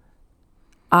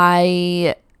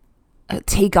 I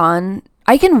can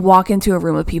walk into a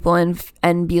room of people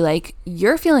and be like,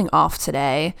 you're feeling off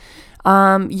today.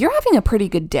 You're having a pretty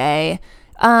good day.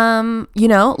 You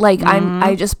know, like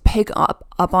I just pick up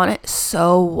on it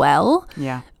so well.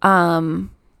 Yeah.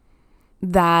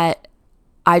 That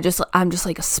I'm just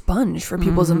like a sponge for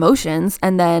people's emotions,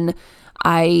 and then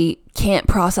I can't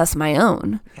process my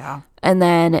own. Yeah. And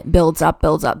then it builds up,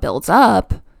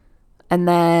 and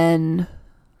then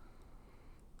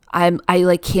I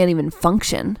like can't even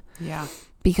function. Yeah.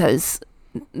 Because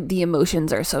the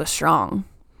emotions are so strong.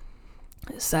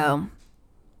 So,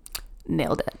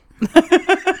 nailed it.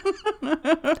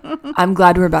 I'm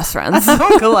glad we're best friends.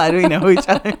 I'm glad we know each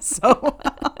other so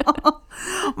well.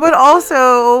 But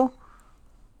also,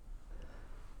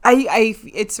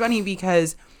 it's funny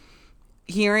because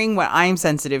hearing what I'm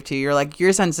sensitive to, you're like,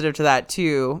 you're sensitive to that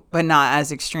too, but not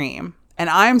as extreme. And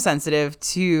I'm sensitive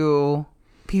to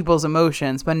people's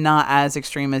emotions, but not as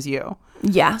extreme as you.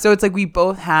 Yeah. So it's like we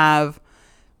both have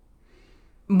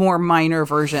more minor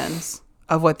versions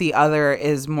of what the other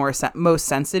is most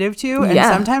sensitive to. And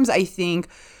sometimes I think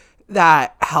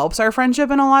that helps our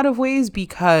friendship in a lot of ways,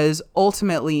 because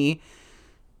ultimately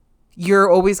you're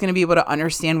always going to be able to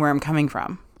understand where I'm coming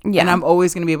from. Yeah. And I'm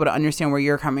always going to be able to understand where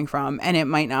you're coming from. And it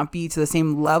might not be to the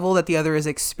same level that the other is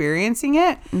experiencing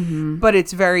it, but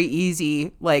it's very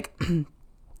easy, like,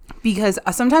 because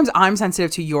sometimes I'm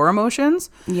sensitive to your emotions.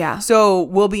 Yeah. So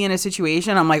we'll be in a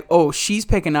situation, I'm like, oh, she's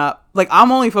picking up. Like,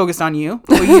 I'm only focused on you,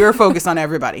 but you're focused on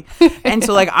everybody. And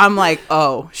so, like, I'm like,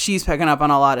 oh, she's picking up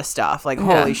on a lot of stuff. Like,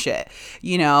 holy shit,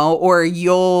 you know? Or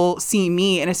you'll see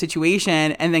me in a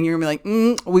situation, and then you're going to be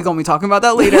like, we going to be talking about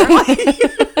that later.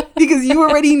 Because you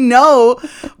already know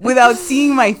without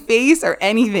seeing my face or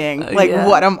anything, like,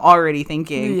 what I'm already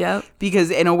thinking. Yep. Because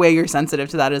in a way, you're sensitive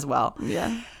to that as well.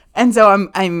 Yeah. And so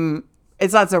I'm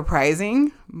it's not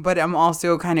surprising, but I'm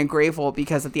also kind of grateful,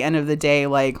 because at the end of the day,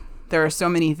 like, there are so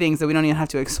many things that we don't even have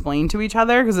to explain to each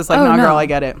other, because it's like, no, girl, I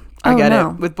get it. I get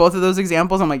it. With both of those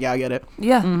examples, I'm like, yeah, I get it.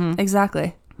 Yeah,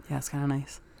 exactly. Yeah, it's kind of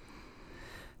nice.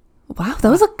 Wow, that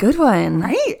was a good one.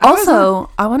 Right? Also,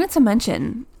 I wanted to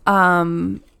mention,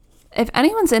 if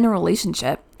anyone's in a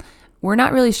relationship, We're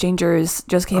Not Really Strangers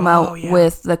just came out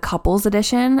with the couples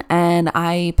edition, and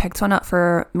I picked one up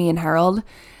for me and Harold.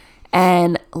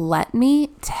 And let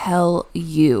me tell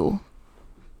you,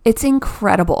 it's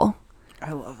incredible.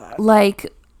 I love that.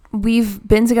 Like, we've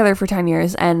been together for 10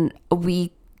 years, and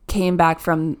we came back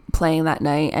from playing that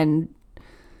night, and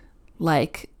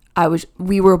like,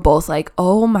 we were both like,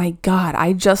 oh my God,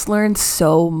 I just learned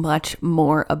so much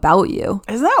more about you.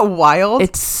 Isn't that wild?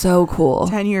 It's so cool.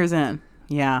 10 years in.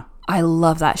 Yeah. I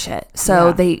love that shit.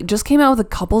 So they just came out with a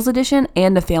couples edition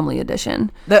and a family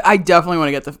edition. I definitely want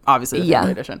to get the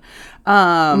family edition.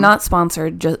 Not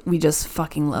sponsored. We just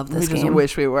fucking love this game. We just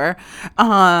wish we were.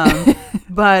 But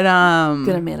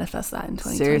gonna manifest that in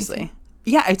 2020. Seriously.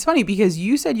 Yeah, it's funny because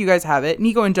you said you guys have it.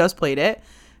 Nico and Just played it.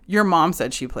 Your mom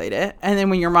said she played it, and then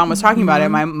when your mom was talking about it,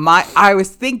 I was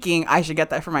thinking I should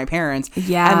get that for my parents.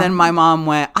 Yeah. And then my mom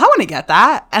went, I want to get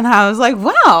that, and I was like,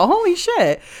 wow, holy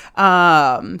shit.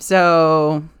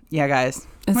 So yeah, guys,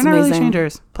 it's We're Not Really amazing.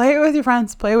 Strangers. Play it with your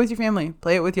friends. Play it with your family.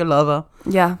 Play it with your lover.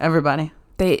 Yeah. Everybody.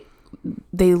 They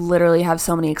literally have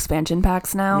so many expansion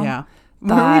packs now. Yeah.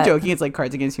 Were we joking? It's like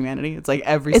Cards Against Humanity. It's like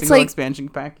every single expansion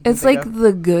pack. It's like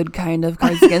the good kind of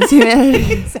Cards Against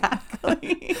Humanity.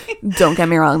 Exactly. Don't get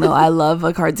me wrong, though. I love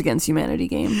a Cards Against Humanity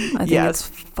game. I think it's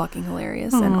fucking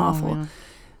hilarious and awful. Man.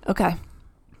 Okay.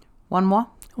 One more.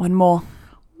 Uno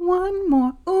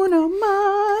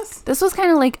más. This was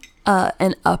kind of like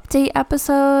an update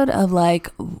episode of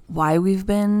like why we've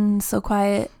been so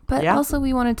quiet, but also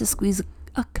we wanted to squeeze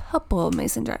a couple of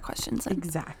Mason Jar questions in.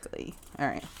 Exactly. All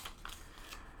right.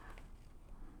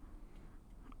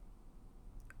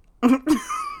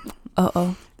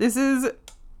 Uh-oh. This is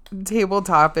Table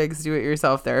Topics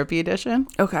Do-It-Yourself Therapy Edition.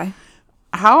 Okay.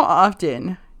 How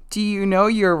often do you know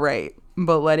you're right,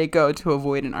 but let it go to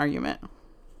avoid an argument?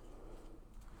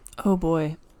 Oh,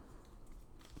 boy.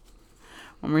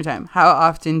 One more time. How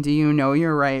often do you know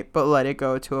you're right, but let it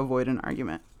go to avoid an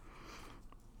argument?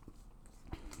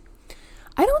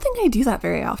 I don't think I do that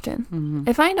very often. Mm-hmm.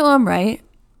 If I know I'm right,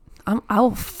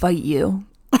 I'll fight you.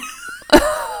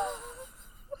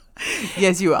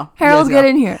 Yes, you will. Harold, get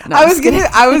in here. No, I was gonna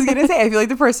say, I feel like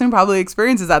the person who probably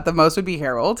experiences that the most would be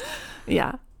Harold.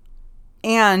 Yeah.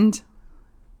 And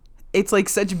it's like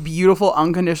such beautiful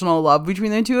unconditional love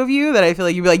between the two of you that I feel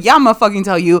like you'd be like, yeah, I'm gonna fucking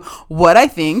tell you what I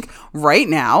think right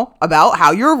now about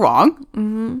how you're wrong.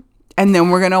 Mm-hmm. And then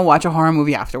we're gonna watch a horror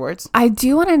movie afterwards. I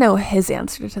do want to know his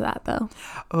answer to that, though.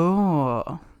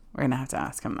 Oh, we're gonna have to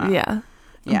ask him that.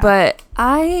 Yeah. But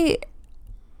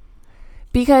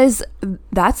because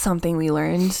that's something we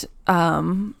learned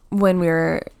when we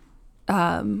were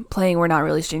playing We're Not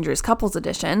Really Strangers Couples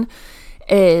Edition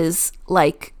is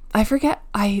like, I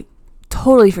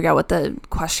totally forget what the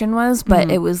question was, but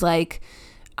it was like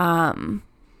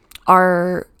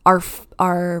our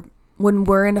when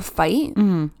we're in a fight,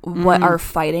 what our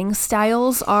fighting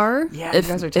styles are. Yeah, you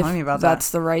guys are telling me about that.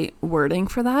 That's the right wording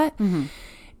for that. Mm-hmm.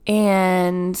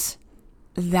 And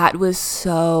that was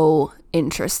so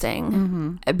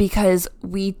interesting because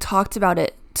we talked about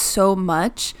it so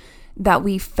much that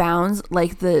we found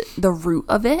like the root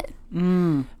of it.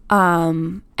 And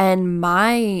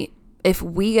if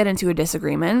we get into a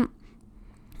disagreement,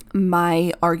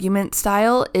 my argument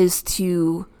style is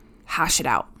to hash it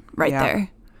out right there.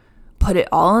 Put it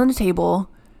all on the table.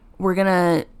 We're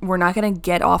not gonna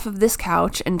get off of this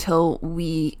couch until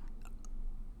we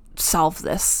solve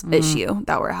this issue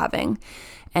that we're having.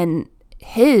 And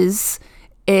his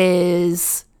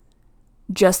is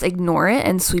just ignore it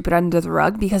and sweep it under the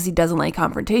rug because he doesn't like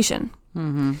confrontation.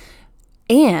 And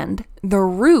the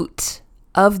root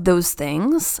of those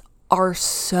things are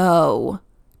so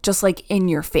just like in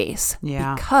your face.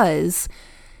 Yeah. Because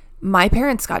my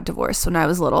parents got divorced when I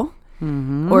was little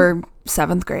or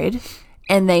 7th grade,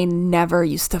 and they never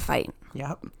used to fight.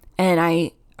 Yep. And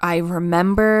I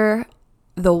remember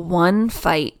the one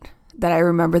fight that I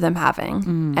remember them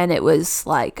having, and it was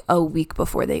like a week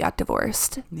before they got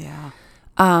divorced. Yeah.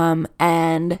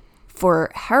 And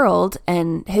for Harold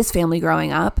and his family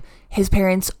growing up, his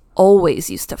parents always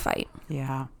used to fight.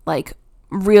 Yeah. Like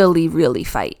really, really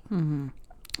fight.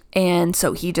 And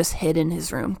so he just hid in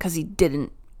his room because he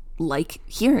didn't like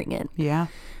hearing it. Yeah.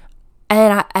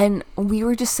 And we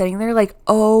were just sitting there like,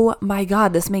 oh my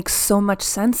God, this makes so much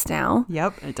sense now.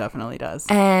 Yep. It definitely does.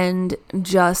 And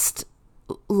just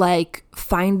like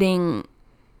finding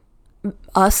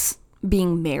us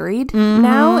being married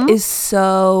now is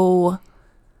so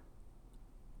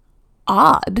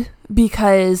odd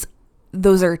because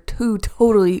those are two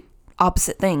totally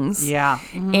opposite things. Yeah.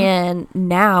 And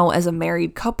now as a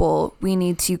married couple, we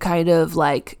need to kind of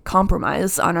like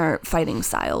compromise on our fighting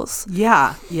styles.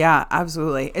 Yeah. Yeah.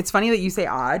 Absolutely. It's funny that you say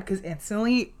odd because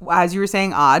instantly, as you were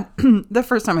saying odd, the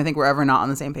first time I think we're ever not on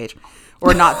the same page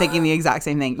or not thinking the exact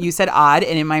same thing. You said odd,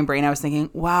 and in my brain I was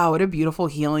thinking, wow, what a beautiful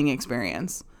healing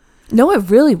experience. No, it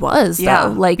really was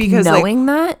though. Like because, knowing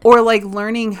that. or like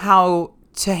learning how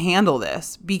to handle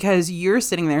this, because you're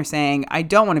sitting there saying, I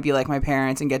don't want to be like my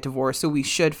parents and get divorced, so we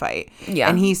should fight. Yeah.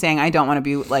 And he's saying, I don't want to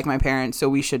be like my parents, so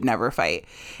we should never fight.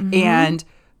 And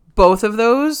both of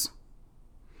those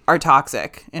are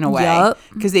toxic in a way, Yup.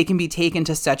 because they can be taken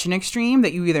to such an extreme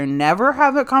that you either never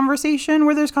have a conversation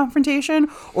where there's confrontation,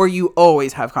 or you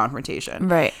always have confrontation.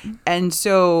 Right. And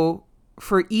so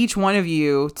for each one of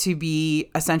you to be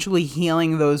essentially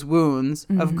healing those wounds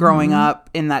of growing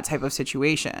up in that type of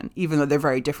situation, even though they're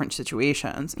very different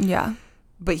situations, Yeah.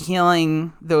 but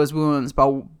healing those wounds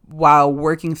while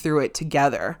working through it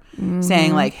together,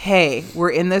 saying like, hey,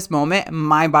 we're in this moment.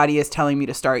 My body is telling me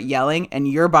to start yelling and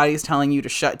your body is telling you to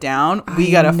shut down. We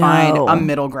got to find know. a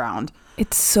middle ground.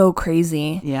 It's so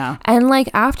crazy. Yeah. And like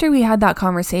after we had that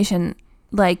conversation,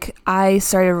 like I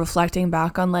started reflecting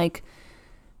back on like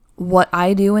what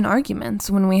I do in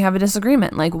arguments when we have a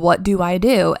disagreement. Like what do I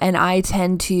do? And I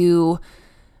tend to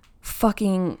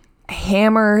fucking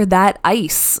hammer that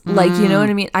ice. Like, you know what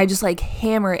I mean? I just like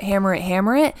hammer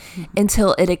it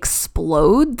until it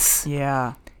explodes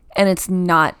Yeah. and it's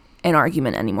not an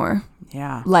argument anymore.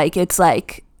 Yeah. Like it's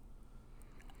like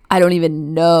I don't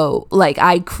even know. Like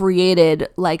I created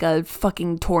like a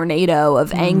fucking tornado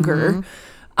of anger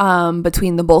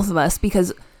between the both of us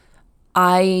because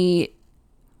I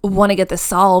want to get this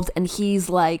solved and he's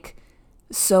like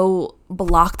so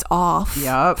blocked off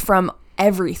Yup. from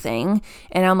everything,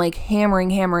 and I'm like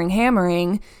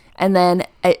hammering, and then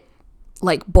it,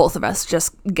 like both of us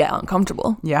just get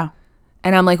uncomfortable. Yeah.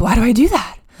 And I'm like, why do I do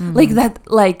that? Like that,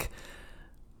 like,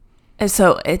 and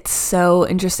so it's so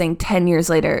interesting. 10 years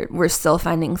later, we're still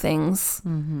finding things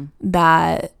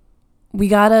that we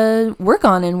gotta work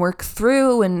on and work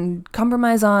through and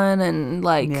compromise on and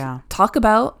like talk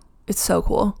about. It's so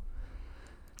cool.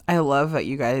 I love that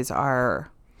you guys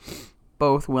are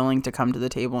both willing to come to the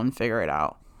table and figure it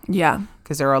out, Yeah.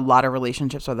 because there are a lot of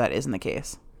relationships where that isn't the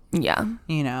case. Yeah.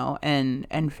 You know, and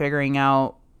figuring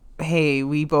out, hey,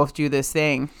 we both do this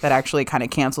thing that actually kind of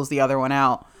cancels the other one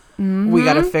out. We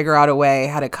got to figure out a way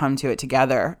how to come to it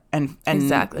together and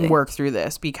Exactly. work through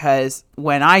this, because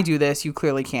when I do this, you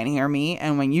clearly can't hear me,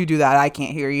 and when you do that, I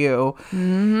can't hear you.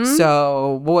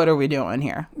 So what are we doing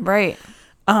here? Right.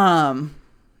 And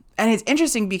it's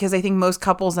interesting because I think most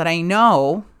couples that I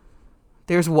know,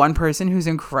 there's one person who's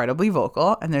incredibly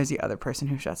vocal and there's the other person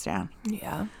who shuts down.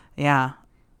 Yeah. Yeah.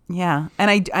 Yeah.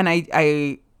 And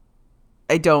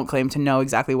I don't claim to know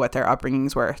exactly what their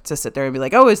upbringings were to sit there and be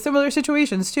like, oh, it's similar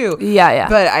situations too. Yeah.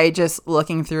 But I just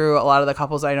looking through a lot of the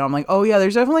couples I know, I'm like, oh yeah,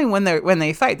 there's definitely when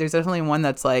they fight, there's definitely one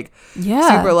that's like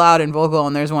super loud and vocal,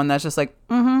 and there's one that's just like,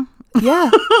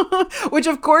 Yeah. which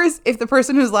of course, if the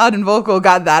person who's loud and vocal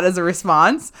got that as a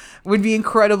response, would be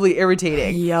incredibly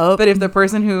irritating. Yup. But if the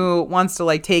person who wants to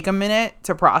like take a minute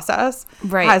to process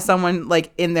has someone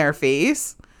like in their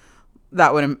face,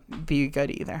 that wouldn't be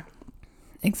good either.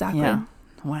 Exactly. Yeah.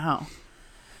 Wow.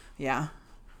 Yeah.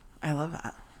 I love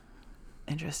that.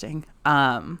 Interesting.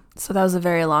 So that was a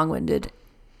very long-winded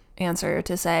answer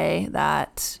to say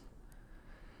that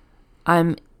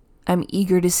I'm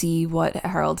eager to see what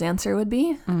Harold's answer would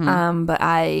be, but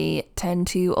I tend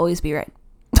to always be right.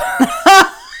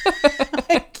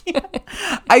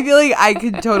 I feel like I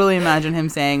could totally imagine him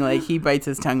saying like he bites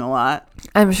his tongue a lot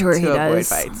I'm sure he to avoid does.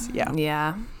 fights. Yeah.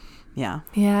 Yeah. Yeah.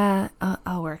 Yeah.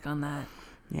 I'll work on that.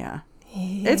 Yeah.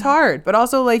 It's hard. But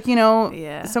also, like, you know,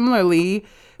 similarly,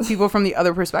 people from the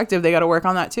other perspective, they got to work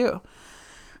on that too.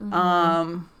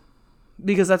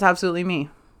 Because that's absolutely me.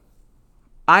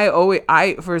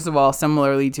 I first of all,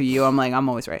 similarly to you, I'm like, I'm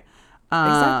always right.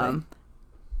 Exactly.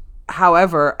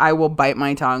 However, I will bite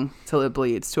my tongue till it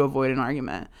bleeds to avoid an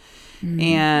argument.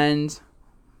 And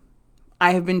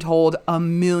I have been told a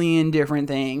million different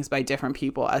things by different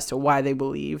people as to why they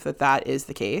believe that that is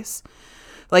the case.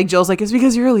 Like, Jill's like, it's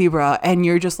because you're a Libra and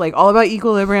you're just like all about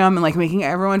equilibrium and like making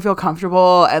everyone feel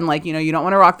comfortable and like, you know, you don't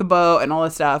want to rock the boat and all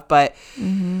this stuff. But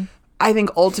I think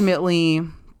ultimately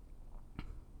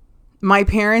my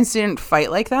parents didn't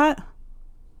fight like that.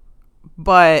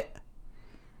 But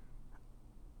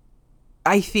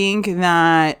I think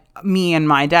that me and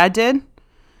my dad did.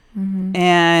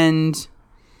 And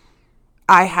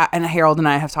and Harold and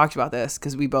I have talked about this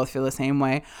because we both feel the same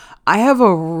way. I have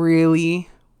a really,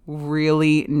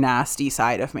 really nasty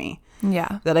side of me.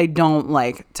 Yeah. That I don't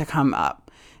like to come up.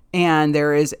 And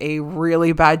there is a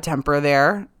really bad temper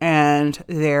there. And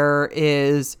there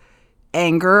is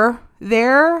anger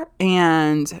there.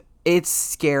 And it's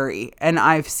scary. And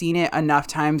I've seen it enough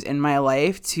times in my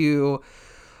life to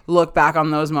look back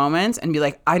on those moments and be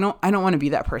like, I don't want to be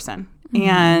that person.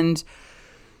 And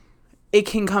it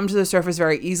can come to the surface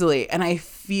very easily. And I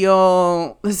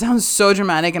feel, this sounds so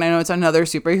dramatic, and I know it's another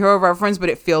superhero reference, but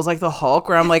it feels like the Hulk,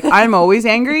 where I'm like, I'm always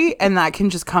angry, and that can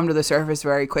just come to the surface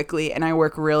very quickly. And I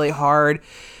work really hard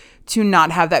to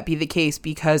not have that be the case,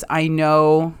 because I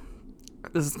know,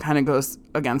 this kind of goes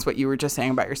against what you were just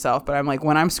saying about yourself, but I'm like,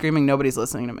 when I'm screaming, nobody's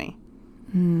listening to me.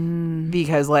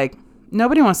 Because, like,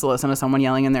 nobody wants to listen to someone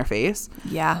yelling in their face.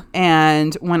 Yeah.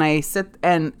 And when I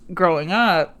and growing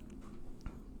up,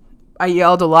 I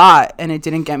yelled a lot and it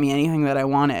didn't get me anything that I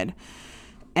wanted.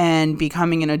 And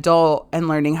becoming an adult and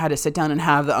learning how to sit down and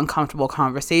have the uncomfortable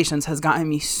conversations has gotten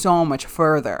me so much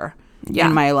further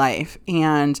in my life.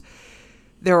 And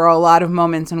there are a lot of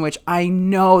moments in which I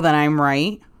know that I'm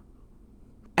right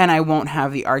and I won't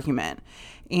have the argument.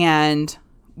 And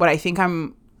what I think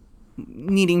I'm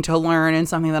needing to learn, and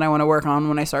something that I want to work on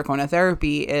when I start going to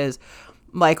therapy, is,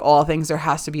 like all things, there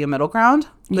has to be a middle ground.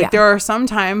 Like, there are some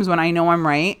times when I know I'm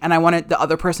right and I want the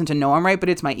other person to know I'm right, but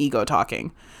it's my ego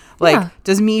talking. Like,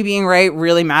 does me being right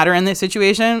really matter in this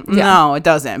situation? No, it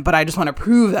doesn't. But I just want to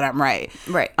prove that I'm right.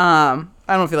 Right. I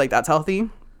don't feel like that's healthy.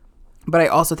 But I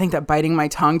also think that biting my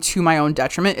tongue to my own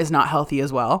detriment is not healthy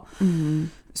as well.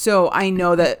 So I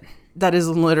know that is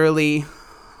literally...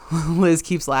 Liz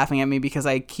keeps laughing at me because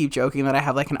I keep joking that I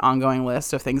have like an ongoing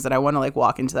list of things that I want to like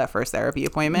walk into that first therapy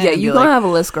appointment. Yeah, you don't have a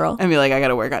list, girl. And be like, I got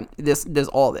to work on this,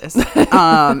 all this.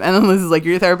 And then Liz is like,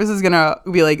 your therapist is going to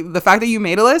be like, the fact that you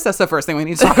made a list, that's the first thing we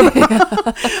need to talk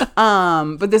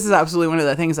about. But this is absolutely one of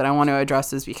the things that I want to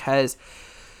address, is because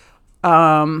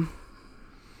I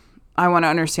want to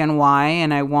understand why,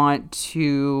 and I want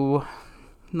to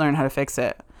learn how to fix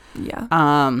it. Yeah.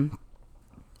 And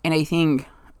I think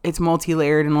it's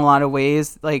multi-layered in a lot of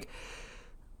ways. Like,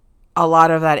 a lot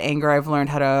of that anger I've learned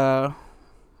how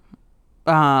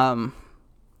to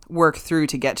work through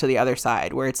to get to the other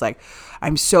side, where it's like,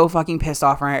 I'm so fucking pissed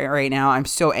off right now. I'm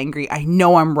so angry. I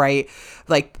know I'm right.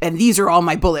 Like, and these are all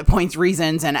my bullet points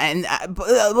reasons. And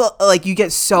like, you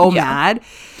get so mad.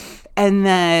 And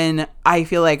then I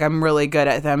feel like I'm really good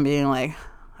at them being like,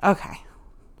 okay,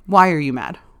 why are you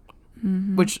mad?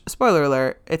 Which, spoiler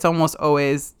alert, it's almost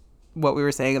always what we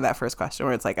were saying in that first question,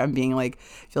 where it's like, I'm being like,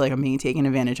 feel like I'm being taken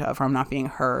advantage of, or I'm not being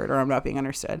heard, or I'm not being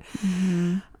understood.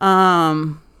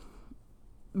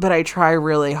 But I try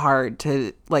really hard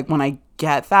to, like, when I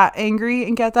get that angry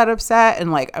and get that upset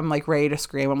and like, I'm like ready to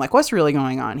scream, I'm like, what's really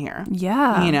going on here?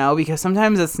 Yeah. You know, because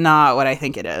sometimes it's not what I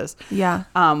think it is. Yeah.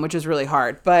 Which is really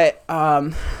hard. But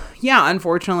yeah,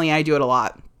 unfortunately, I do it a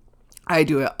lot.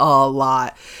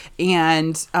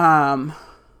 And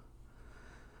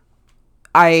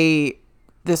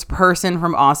this person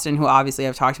from Austin, who obviously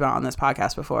I've talked about on this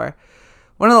podcast before,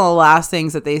 one of the last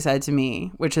things that they said to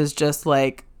me, which is just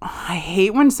like, I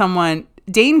hate when someone,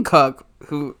 Dane Cook,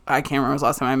 who I can't remember the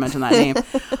last time I mentioned that name,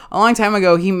 a long time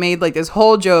ago, he made like this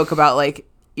whole joke about like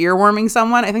earworming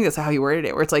someone. I think that's how he worded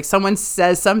it, where it's like someone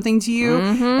says something to you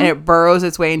and it burrows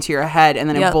its way into your head and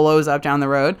then it blows up down the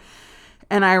road.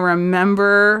 And I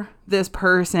remember this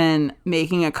person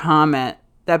making a comment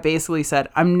that basically said,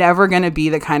 I'm never going to be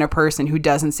the kind of person who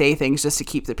doesn't say things just to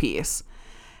keep the peace.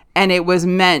 And it was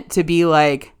meant to be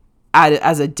like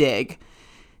as a dig.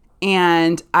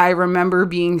 And I remember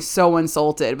being so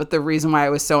insulted, but the reason why I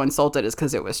was so insulted is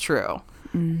because it was true.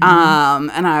 And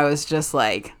I was just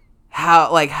like,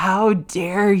 how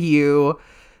dare you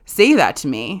say that to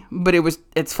me, but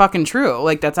it's fucking true.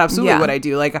 Like, that's absolutely what I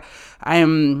do. Like, I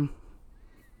am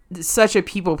such a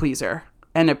people pleaser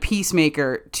and a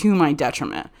peacemaker to my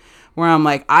detriment, where I'm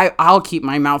like, I'll keep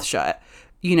my mouth shut,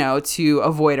 you know, to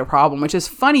avoid a problem, which is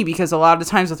funny because a lot of the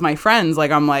times with my friends,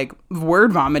 like, I'm like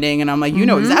word vomiting and I'm like, you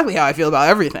know exactly how I feel about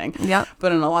everything. Yeah.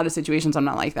 But in a lot of situations, I'm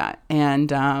not like that.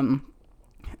 And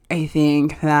I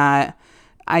think that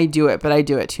I do it, but I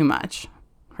do it too much,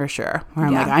 for sure. Where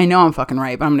I'm like, I know I'm fucking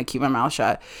right, but I'm going to keep my mouth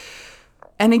shut.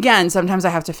 And again, sometimes I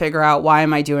have to figure out, why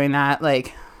am I doing that?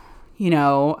 Like, you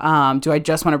know, do I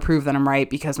just want to prove that I'm right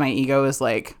because my ego is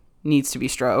like, needs to be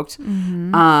stroked?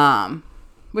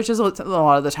 Which is a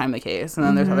lot of the time the case. And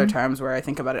then there's other times where I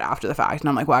think about it after the fact and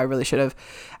I'm like, wow, I really should have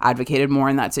advocated more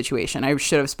in that situation. I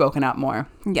should have spoken up more.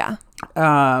 Yeah.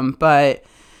 But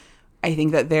I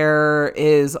think that there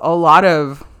is a lot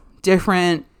of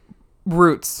different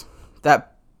roots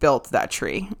that built that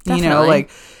tree. Definitely. You know, like,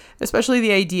 especially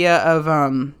the idea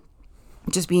of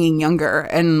just being younger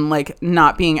and like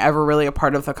not being ever really a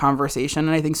part of the conversation.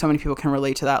 And I think so many people can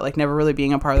relate to that, like never really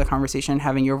being a part of the conversation,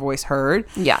 having your voice heard.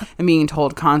 Yeah. And being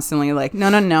told constantly like,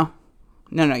 no,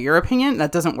 your opinion,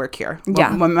 that doesn't work here.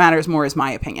 Yeah. What matters more is my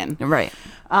opinion. Right.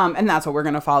 And that's what we're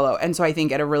going to follow. And so I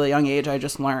think at a really young age, I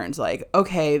just learned like,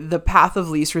 okay, the path of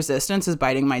least resistance is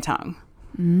biting my tongue.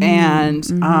 And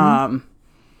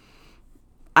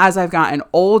as I've gotten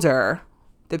older,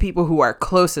 the people who are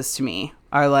closest to me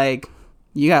are like,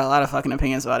 you got a lot of fucking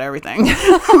opinions about everything. Like, do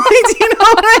you know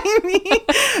what I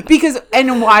mean? Because,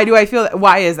 and why do I feel that?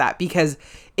 Why is that? Because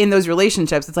in those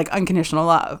relationships, it's like unconditional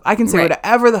love. I can say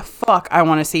whatever the fuck I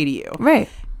want to say to you. Right.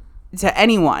 To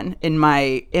anyone in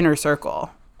my inner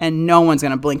circle, and no one's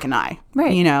going to blink an eye.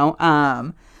 Right. You know?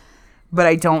 But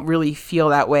I don't really feel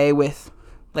that way with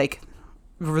like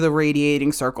the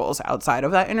radiating circles outside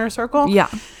of that inner circle. Yeah.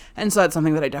 And so that's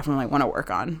something that I definitely want to work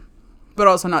on. But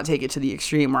also not take it to the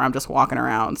extreme where I'm just walking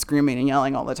around screaming and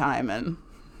yelling all the time and,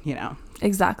 you know.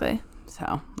 Exactly.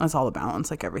 So that's all the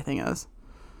balance, like everything is.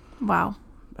 Wow.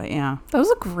 But yeah. That was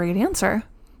a great answer.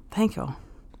 Thank you.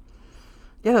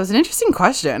 Yeah, that was an interesting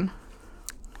question.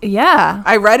 Yeah.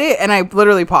 I read it and I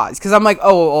literally paused because I'm like,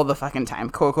 oh, all the fucking time.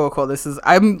 Cool.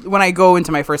 When I go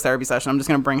into my first therapy session, I'm just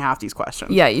going to bring half these questions.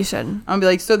 Yeah, you should. I'm going to be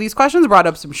like, so these questions brought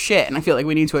up some shit and I feel like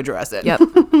we need to address it. Yep.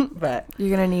 But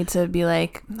you're going to need to be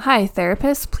like, hi,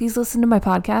 therapist, please listen to my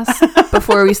podcast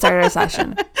before we start our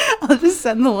session. I'll just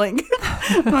send the link.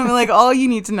 I'm like, all you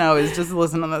need to know is just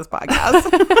listen to this podcast.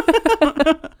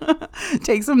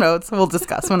 Take some notes. We'll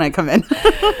discuss when I come in.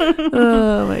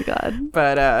 Oh my God.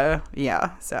 But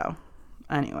yeah. So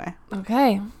anyway.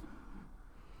 Okay.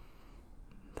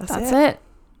 That's it.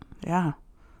 Yeah.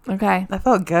 Okay. That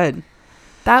felt good.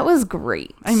 That was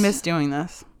great. I miss doing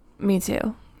this. Me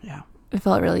too. Yeah. It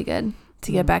felt really good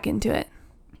to get back into it.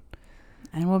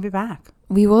 And we'll be back.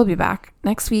 We will be back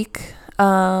next week.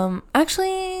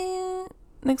 Actually,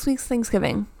 next week's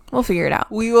Thanksgiving. We'll figure it out.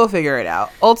 We will figure it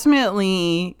out.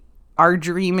 Ultimately, our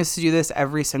dream is to do this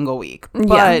every single week.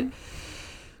 But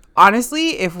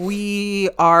honestly, if we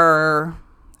are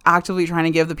actively trying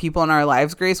to give the people in our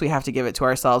lives grace, we have to give it to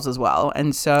ourselves as well.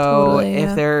 And so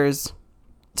if there's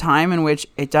time in which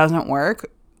it doesn't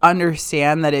work,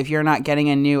 understand that if you're not getting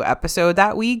a new episode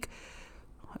that week,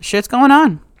 shit's going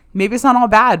on. Maybe it's not all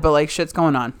bad, but like shit's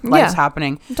going on. Life's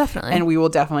happening. Definitely. And we will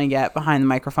definitely get behind the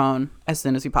microphone as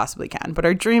soon as we possibly can. But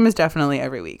our dream is definitely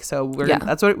every week. So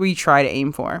that's what we try to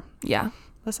aim for. Yeah.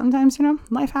 But sometimes, you know,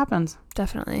 life happens.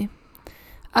 Definitely.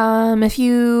 If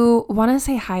you want to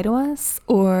say hi to us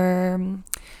or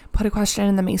put a question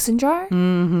in the mason jar,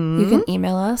 you can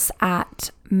email us at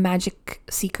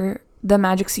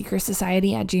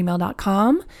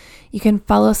themagicseekersociety@gmail.com. You can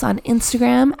follow us on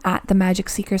Instagram at the Magic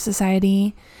Seeker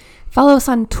Society. Follow us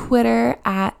on Twitter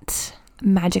at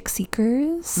Magic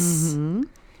Seekers.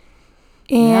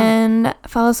 And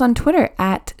follow us on Twitter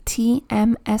at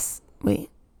TMS. Wait.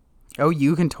 Oh,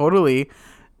 you can totally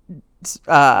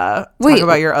talk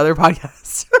about your other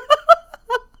podcast.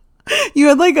 You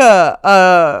had like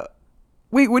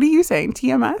wait, what are you saying?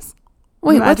 TMS?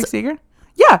 Wait, Magic Seeker?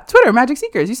 Yeah, Twitter, Magic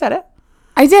Seekers. You said it.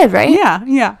 I did, right?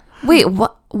 Yeah. Wait,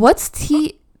 what's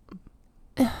T?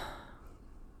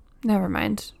 Never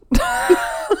mind.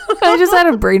 I just had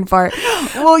a brain fart.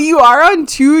 Well, you are on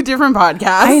two different podcasts.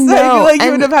 I know. I feel like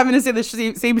you end up having to say the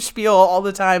same spiel all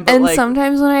the time. But and like,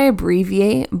 sometimes when I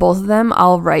abbreviate both of them,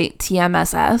 I'll write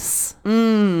TMSS.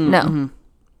 No.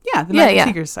 Yeah, the Magic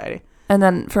Seeker Society. And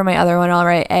then for my other one, I'll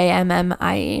write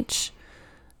AMMIH.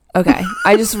 Okay.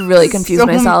 I just really confused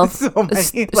myself. So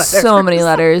many letters. So many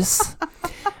letters.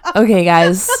 Okay,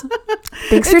 guys.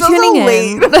 Thanks for It's also tuning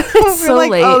late. in. We're It's so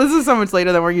like, late. oh, this is so much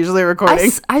later than we're usually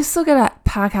recording. I still gotta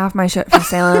pack half my shit for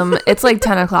Salem. It's like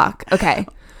 10 o'clock. Okay.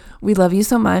 We love you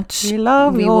so much. We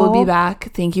love We you. will be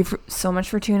back. Thank you so much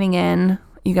for tuning in.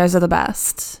 You guys are the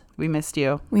best. We missed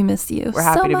you. We missed you. We're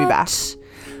happy so to be back. much.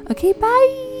 Okay,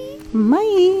 bye.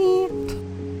 Bye.